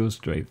 Just go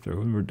straight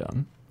through and we're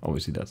done.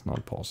 Obviously that's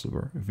not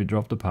possible. If we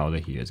drop the powder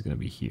here, it's going to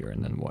be here,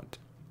 and then what?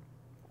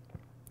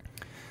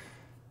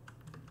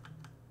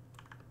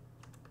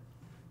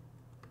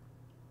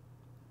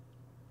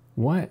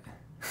 What?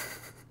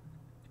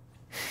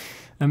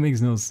 That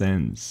makes no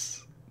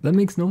sense. That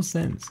makes no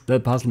sense.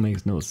 That puzzle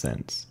makes no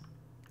sense.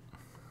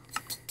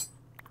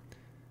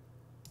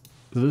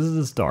 So this is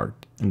the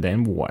start, and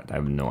then what? I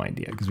have no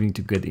idea, because we need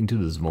to get into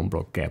this one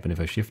block gap, and if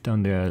I shift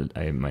down there,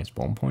 my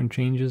spawn point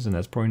changes, and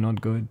that's probably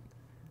not good.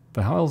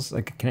 But how else?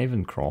 Like, can I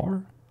even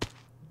crawl?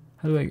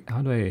 How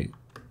do I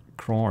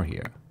crawl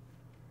here?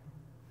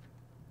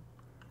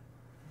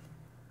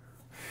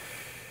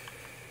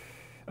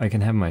 I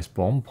can have my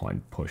spawn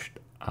point pushed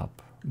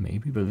up,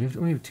 maybe, but we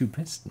only have 2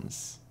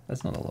 pistons.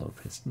 That's not a lot of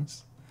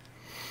pistons.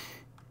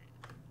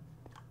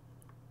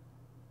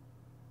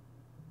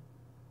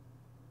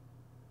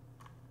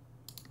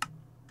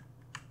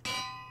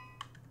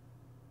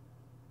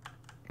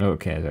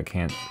 Okay, I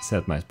can't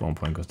set my spawn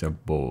point because they're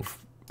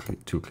both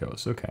too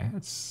close. Okay,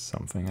 that's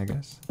something, I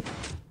guess.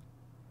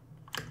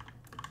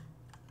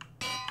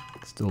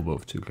 Still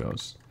both too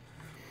close.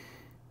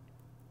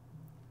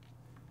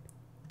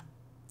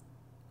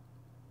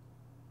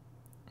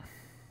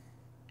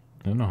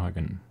 I don't know how I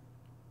can...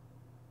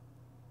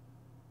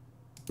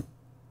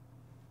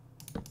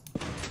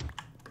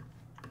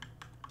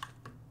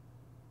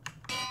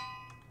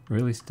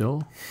 Really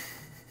still?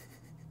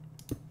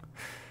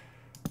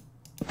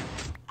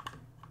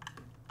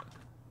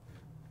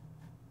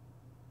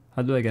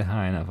 How do I get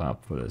high enough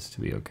up for this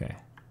to be okay?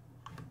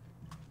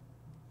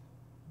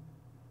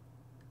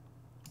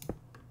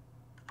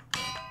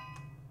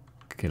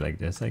 Okay, like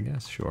this, I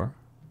guess, sure.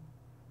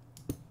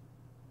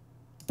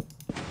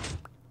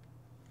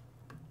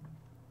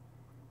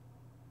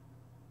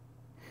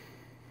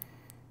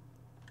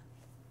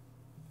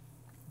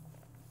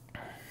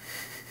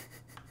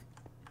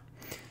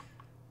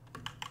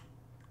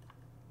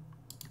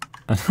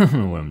 I don't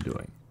know what I'm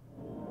doing.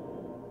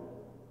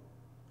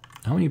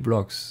 How many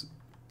blocks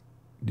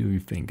do you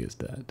think is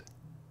that?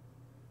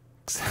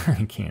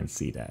 I can't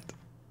see that.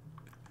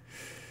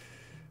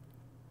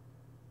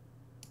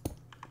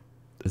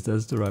 Is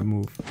that the right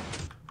move?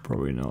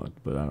 Probably not,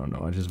 but I don't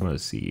know. I just want to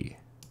see.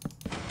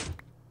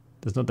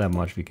 There's not that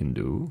much we can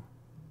do.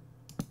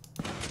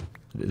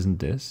 It isn't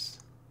this.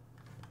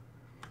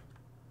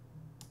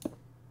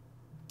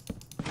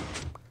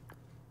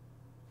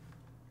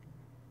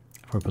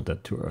 Or put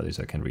that too early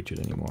so I can't reach it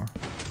anymore.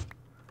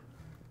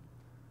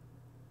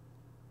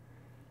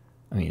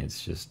 I mean,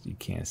 it's just, you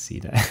can't see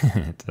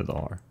that at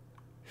all.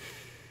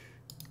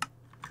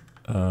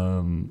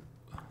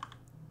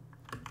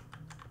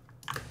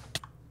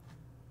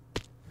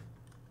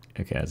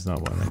 Okay, that's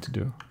not what I meant to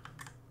do.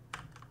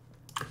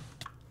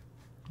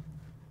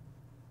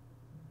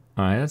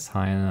 Alright, that's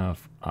high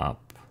enough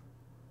up.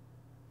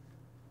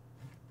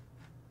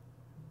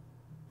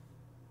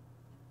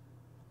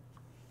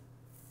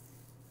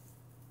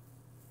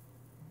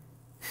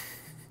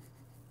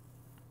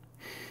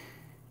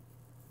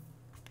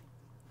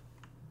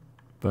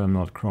 But I'm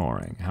not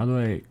crawling. How do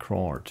I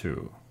crawl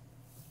to?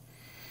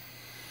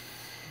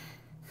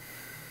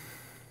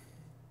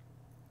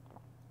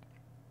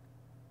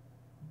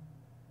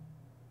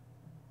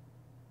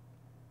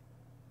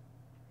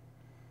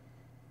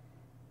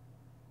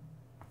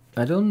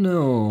 I don't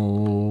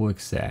know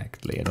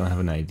exactly. I don't have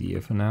an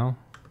idea for now.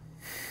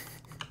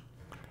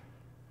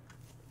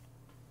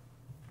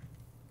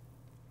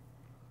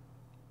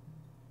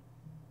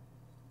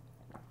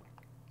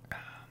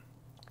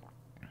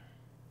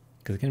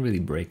 Because I can't really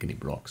break any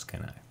blocks,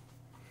 can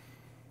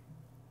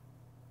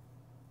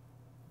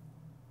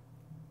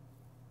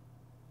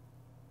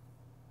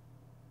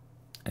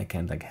I? I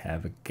can't like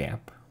have a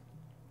gap.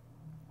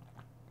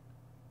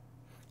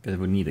 Because I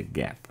would need a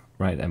gap,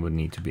 right? I would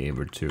need to be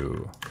able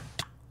to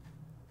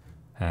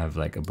have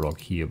like a block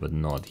here but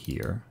not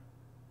here.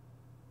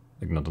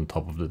 Like not on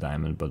top of the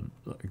diamond but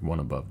like one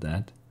above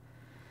that.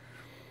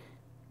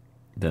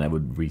 Then I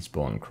would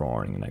respawn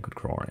crawling and I could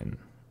crawl in.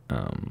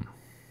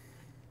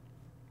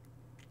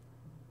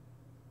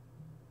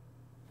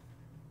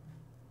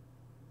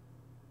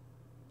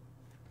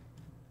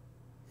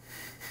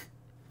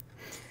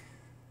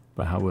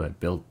 But how would I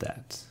build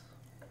that?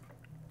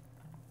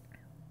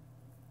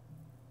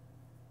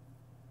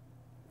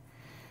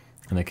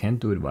 And I can't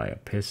do it via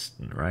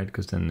piston, right?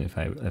 Because then if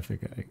I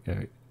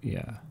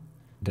yeah,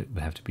 that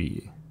would have to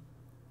be.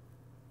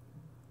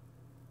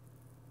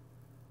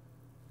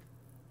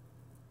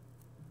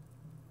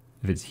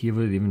 If it's here,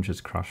 would it even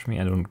just crush me?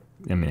 I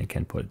mean, I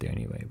can't put it there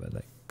anyway, but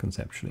like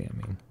conceptually, I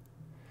mean.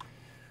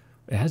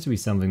 It has to be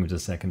something with a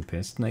second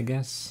piston, I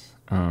guess.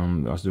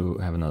 We also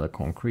have another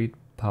concrete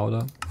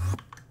powder.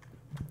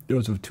 We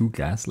also have 2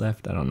 gas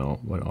left. I don't know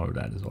what all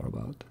that is all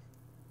about.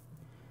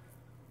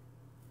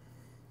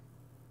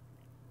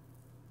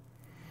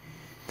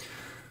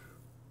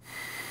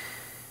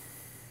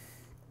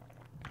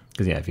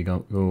 Because yeah, if you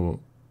go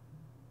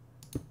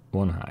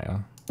one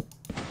higher.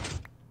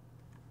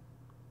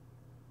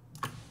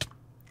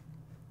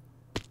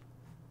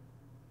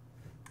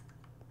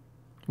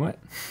 What?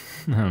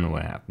 I don't know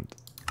what happened.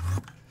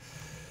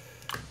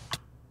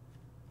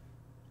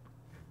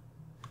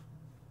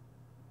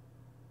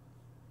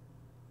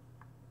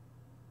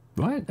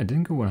 What? I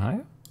didn't go one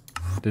higher?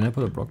 Didn't I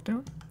put a block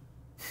down?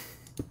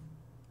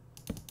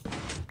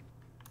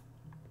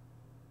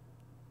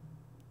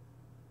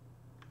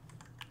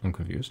 I'm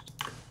confused.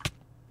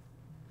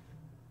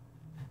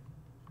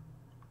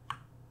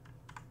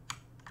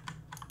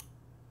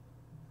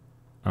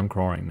 I'm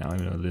crawling now,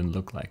 even though it didn't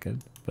look like it,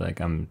 but like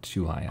I'm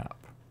too high up.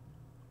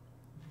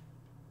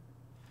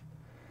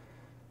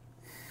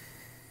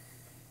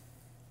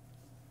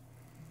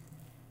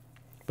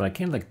 But I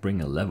can't like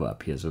bring a lever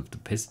up here, so if the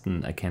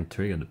piston, I can't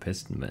trigger the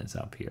piston when it's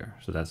up here,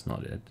 so that's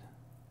not it.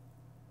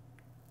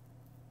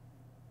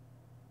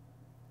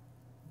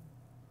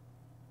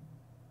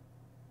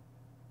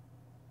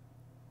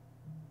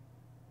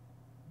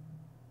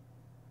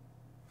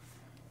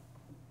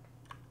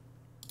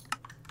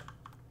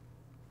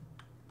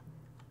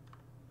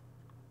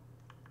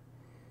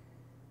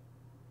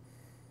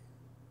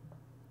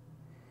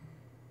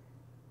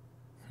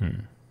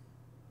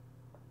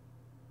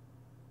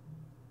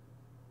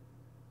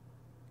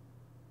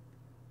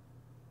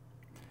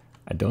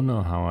 I don't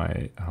know how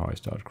I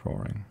start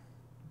crawling.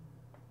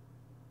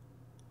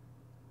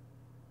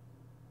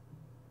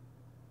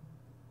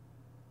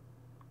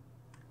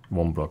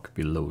 One block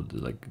below,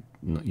 like,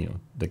 you know,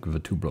 like with a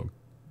 2 block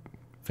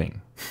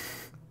thing.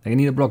 I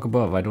need a block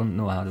above. I don't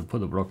know how to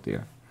put a block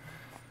there.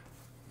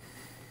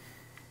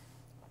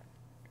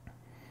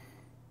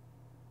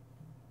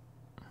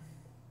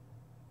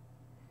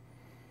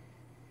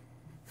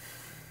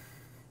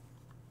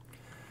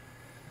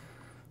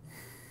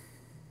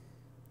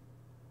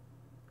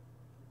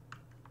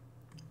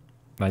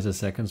 Why is the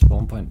second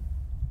spawn point?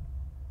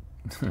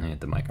 I hit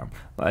the mic arm.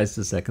 Why is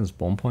the second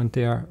spawn point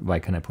there? Why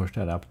can I push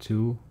that up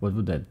too? What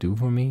would that do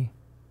for me?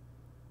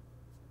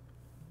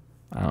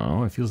 I don't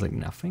know. It feels like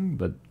nothing,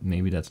 but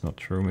maybe that's not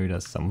true. Maybe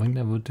that's something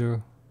that would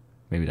do.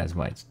 Maybe that's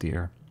why it's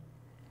there.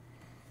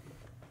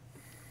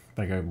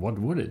 Like, what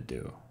would it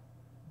do?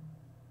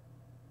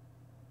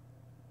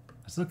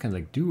 I still can't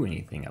like do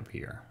anything up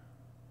here.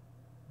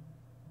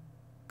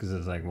 Because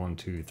there's like 1,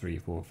 2, 3,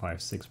 4,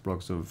 5, 6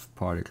 blocks of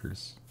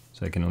particles.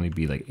 So I can only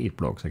be like 8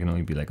 blocks. I can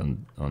only be like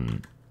on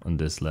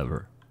this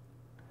lever.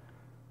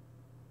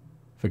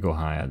 If I go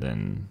higher,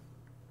 then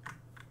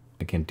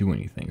I can't do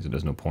anything. So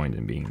there's no point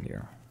in being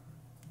there.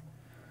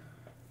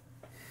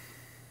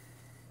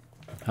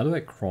 How do I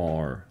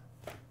crawl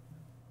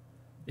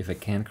if I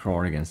can't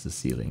crawl against the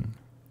ceiling?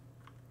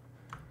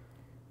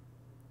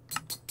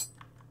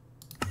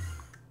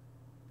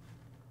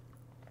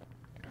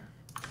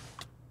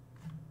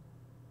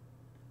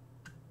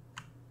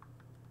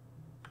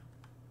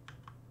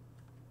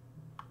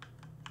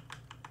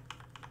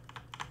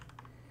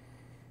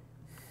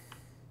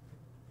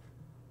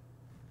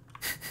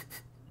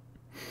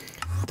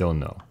 don't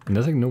know. And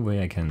there's like no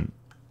way I can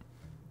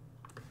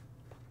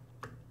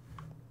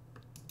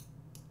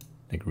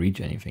like reach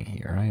anything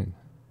here, right?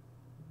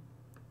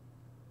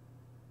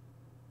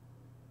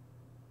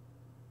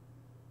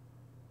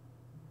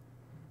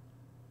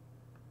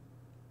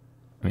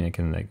 I mean, I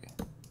can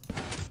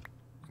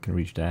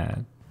reach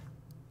that.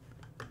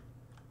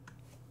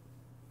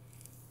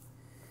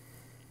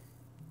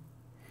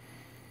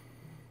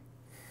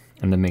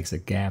 And that makes a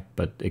gap,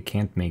 but it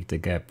can't make the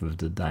gap with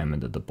the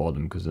diamond at the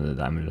bottom, because then the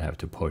diamond will have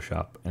to push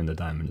up, and the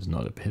diamond is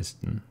not a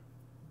piston.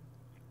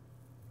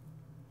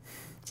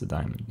 It's a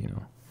diamond, you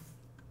know.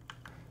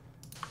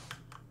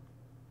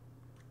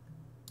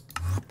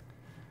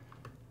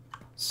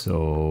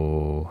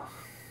 So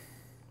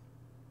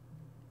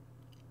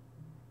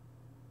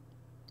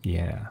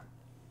yeah.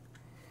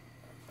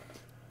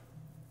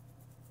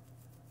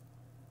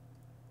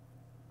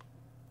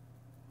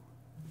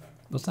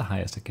 What's the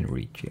highest I can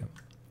reach here?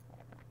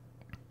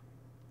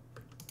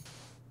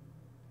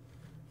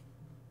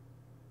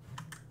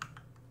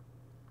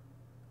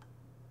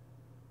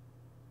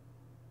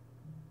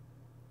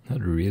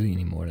 Not really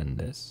any more than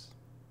this.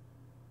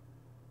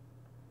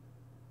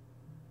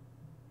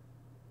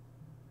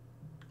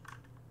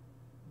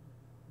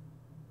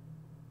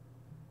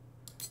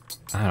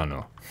 I don't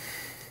know.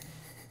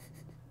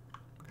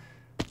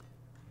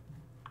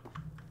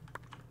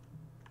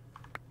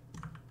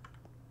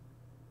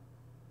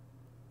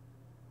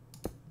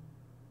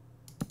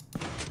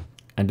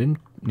 I didn't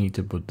need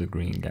to put the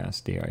green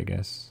gas there, I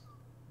guess.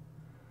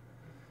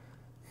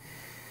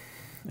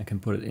 I can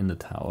put it in the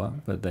tower,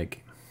 but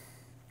like,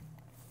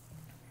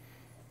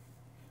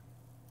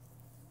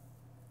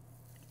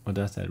 what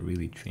does that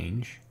really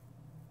change?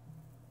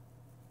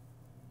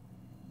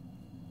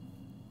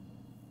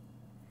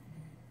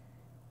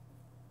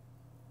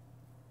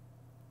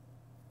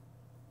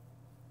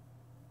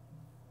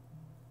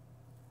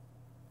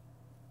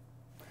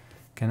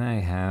 Can I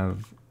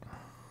have,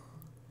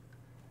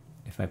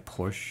 if I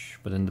push,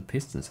 but then the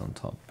piston's on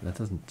top, that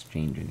doesn't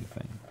change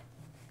anything.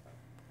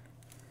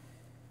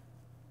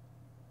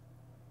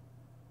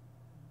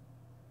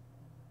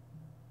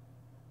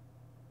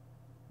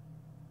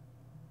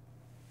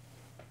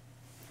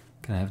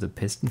 Can I have the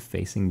piston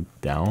facing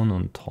down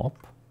on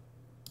top?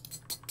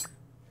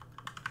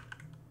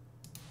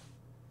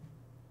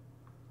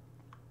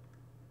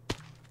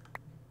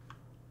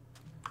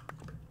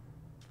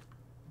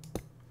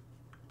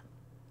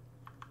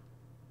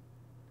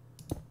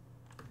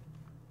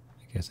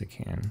 I guess I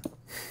can.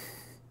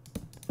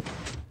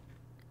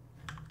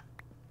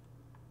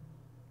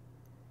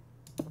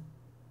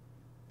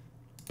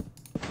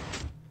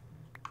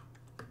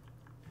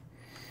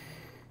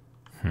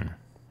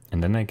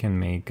 And then I can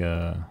make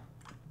a...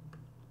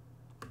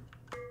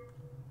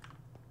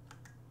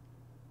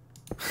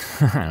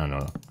 I don't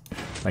know.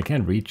 I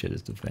can't reach it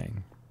is the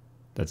thing.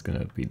 That's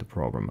gonna be the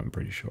problem, I'm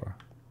pretty sure.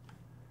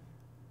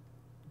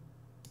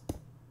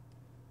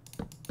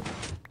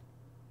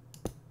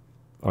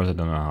 Or I don't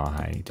know how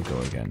high I need to go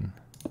again.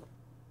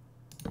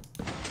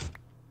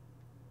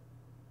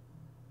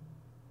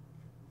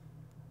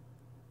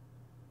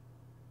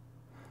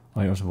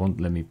 Oh, it also won't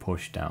let me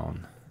push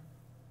down.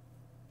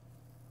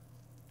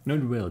 No,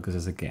 it will, because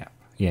there's a gap.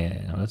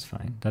 Yeah, no, that's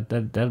fine. That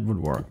would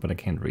work, but I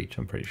can't reach,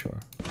 I'm pretty sure.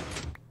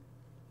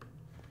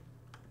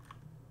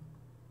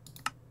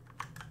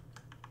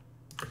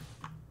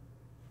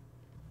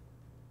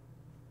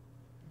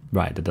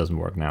 Right, that doesn't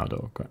work now,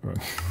 though,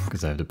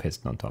 because I have the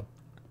piston on top.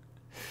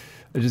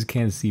 I just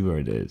can't see where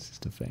it is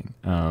the thing.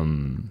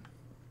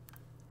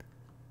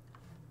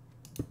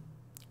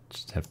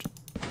 Just have to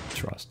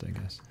trust, I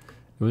guess.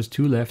 It was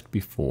 2 left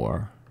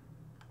before.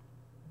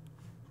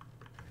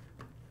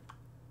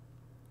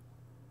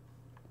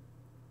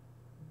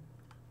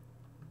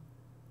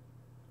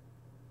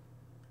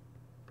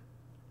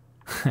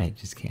 I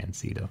just can't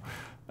see though.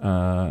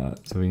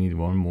 So we need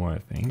 1 more, I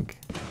think.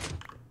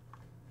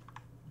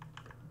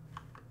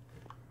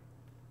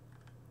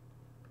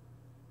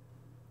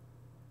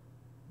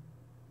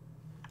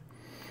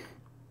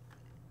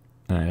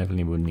 I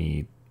definitely would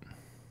need...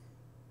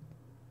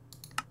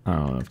 I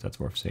don't know if that's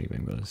worth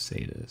saving, but let's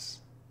say this.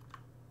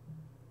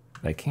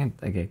 I can't,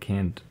 like, I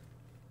can't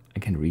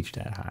reach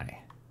that high.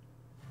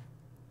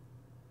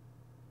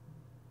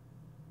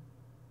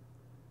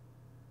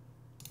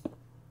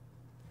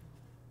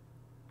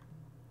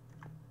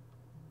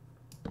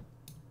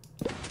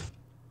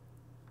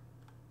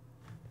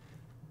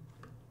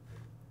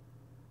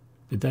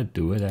 Did that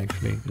do it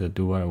actually? Did it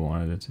do what I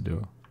wanted it to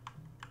do?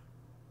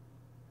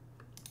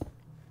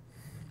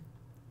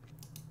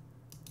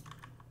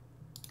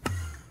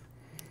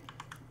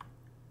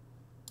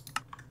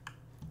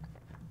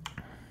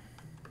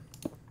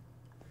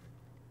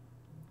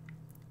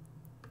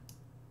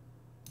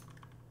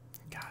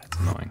 God, it's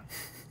annoying.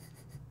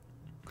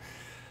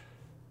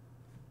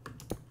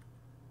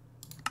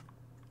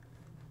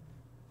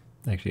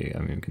 Actually, I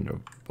mean, we can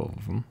do both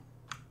of them.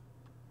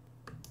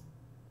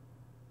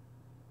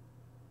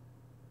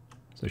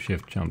 So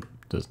shift jump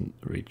doesn't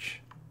reach.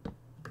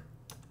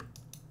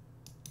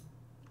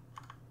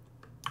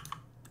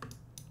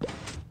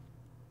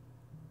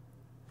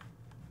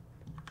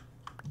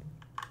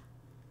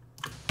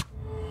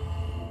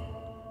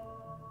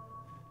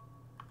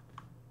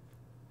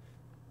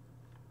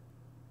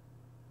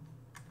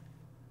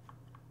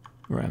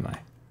 Where am I?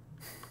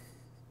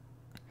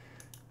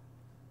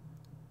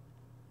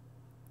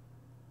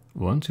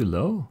 One too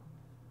low?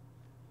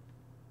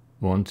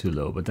 One too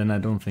low, but then I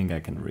don't think I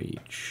can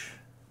reach.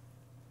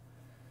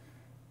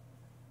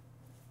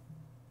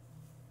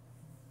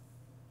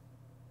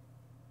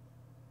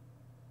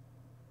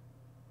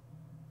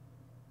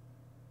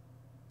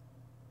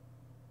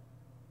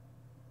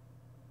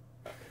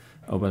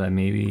 Oh, but I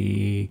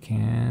maybe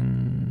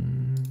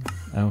can...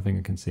 I don't think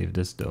I can save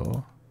this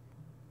though.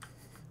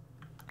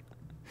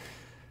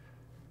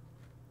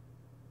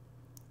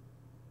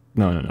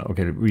 No.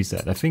 Okay,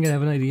 reset. I think I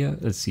have an idea.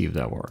 Let's see if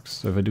that works.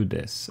 So if I do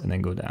this and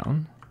then go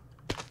down.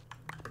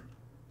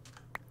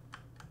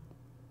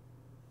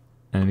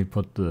 And we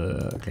put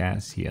the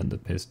gas here and the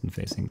piston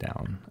facing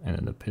down. And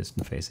then the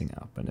piston facing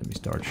up. And then we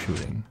start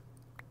shooting.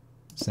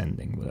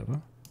 Sending,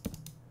 whatever.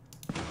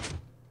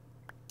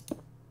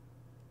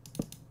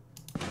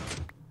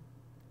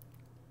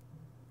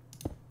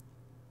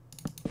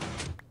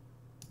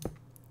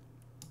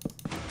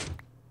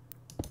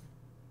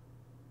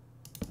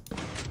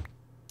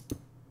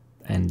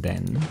 And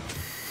then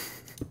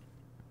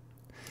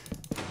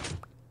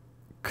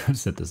could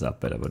set this up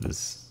better, but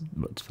it's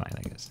fine,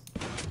 I guess.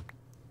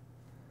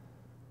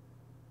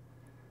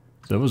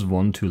 So that was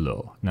one too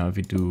low. Now if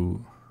we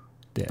do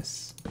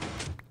this,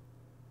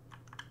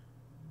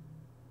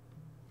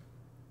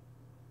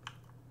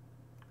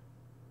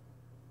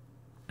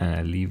 and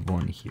I leave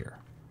one here,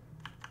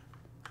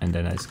 and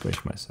then I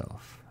squish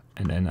myself,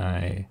 and then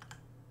I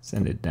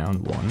send it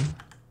down one.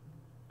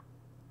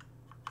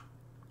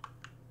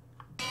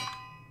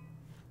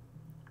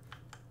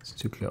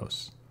 Too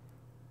close.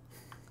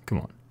 Come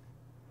on.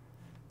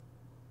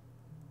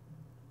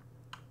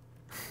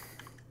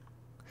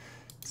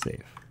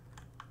 Save.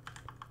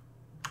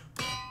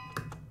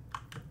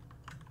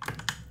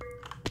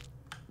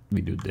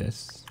 We do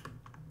this.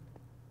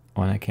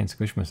 Oh, and I can't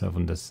squish myself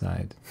on this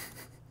side.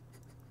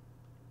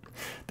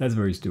 That's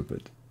very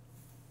stupid.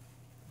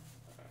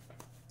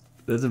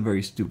 That's a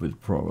very stupid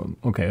problem.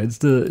 Okay, it's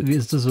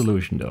the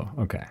solution though.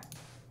 Okay.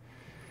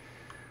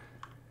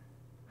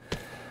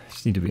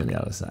 Need to be on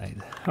the other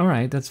side. All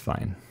right, that's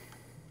fine.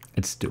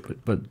 It's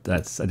stupid, but I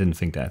didn't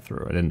think that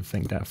through. I didn't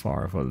think that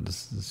far. I thought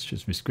this is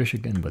just be squish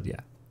again, but yeah.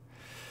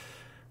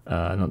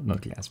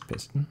 Not glass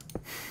piston.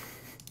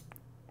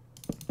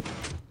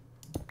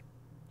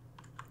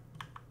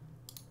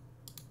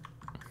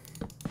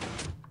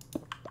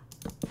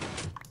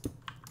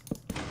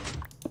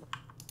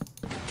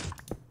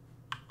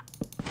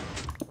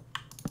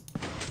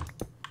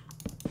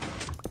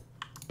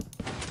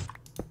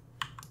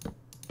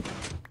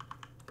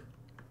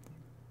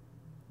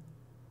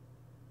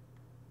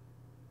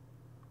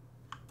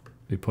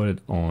 We put it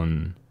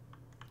on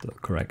the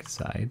correct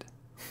side.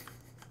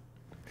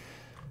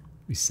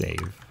 We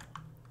save.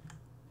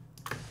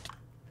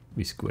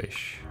 We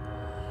squish.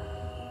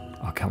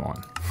 Oh, come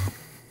on.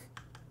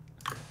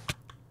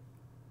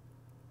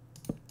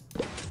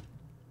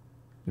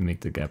 We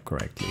make the gap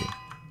correctly.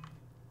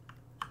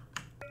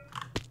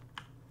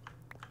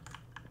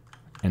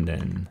 And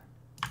then...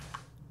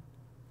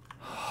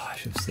 Oh, I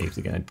should have saved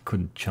again. I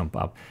couldn't jump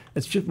up.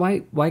 It's just...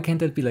 Why can't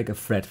that be like a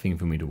flat thing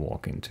for me to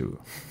walk into?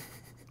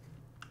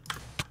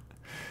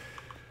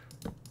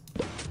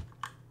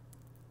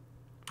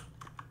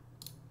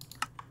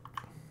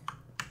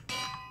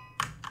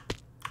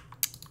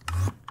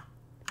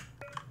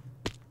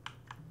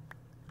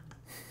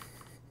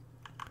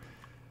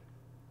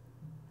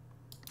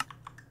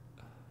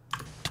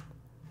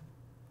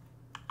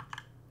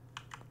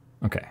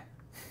 Okay,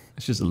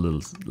 it's just a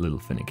little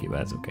finicky, but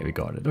that's okay. We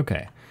got it.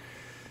 Okay.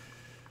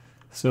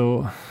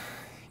 So,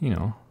 you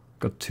know,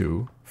 got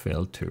 2,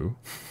 failed 2.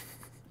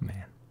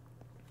 Man,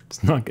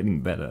 it's not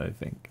getting better, I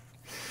think.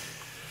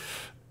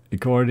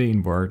 Equality,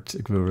 invert,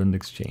 equivalent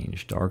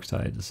exchange, dark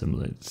side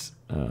assimilates,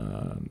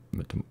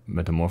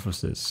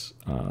 metamorphosis,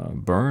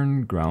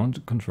 burn,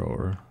 ground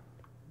controller,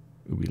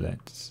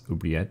 oubliettes,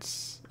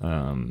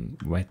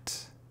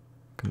 wet,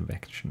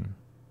 convection,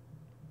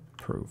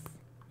 proof.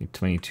 Need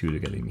 22 to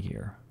get in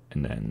here,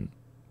 and then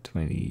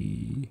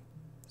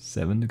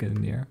 27 to get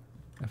in there,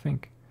 I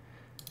think.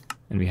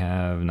 And we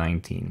have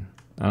 19.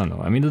 I don't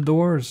know. I mean, the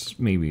doors,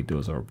 maybe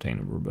those are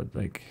obtainable, but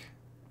like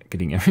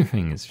getting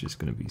everything is just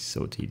going to be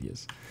so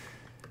tedious.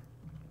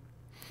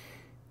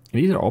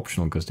 And these are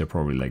optional because they're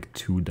probably like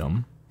too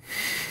dumb.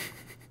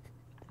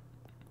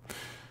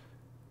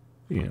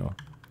 You know,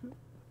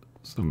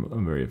 so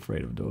I'm very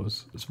afraid of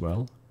those as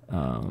well.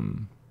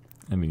 And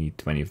we need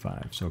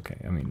 25, so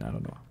okay. I mean, I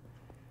don't know.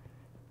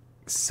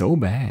 So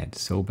bad,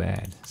 so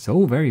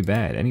very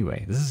bad.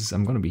 Anyway,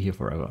 I'm gonna be here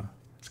forever.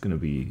 It's gonna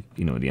be,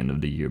 you know, the end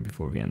of the year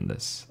before we end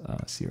this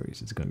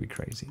series. It's gonna be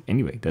crazy.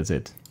 Anyway, that's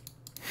it.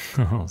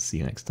 I'll see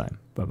you next time.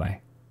 Bye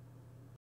bye.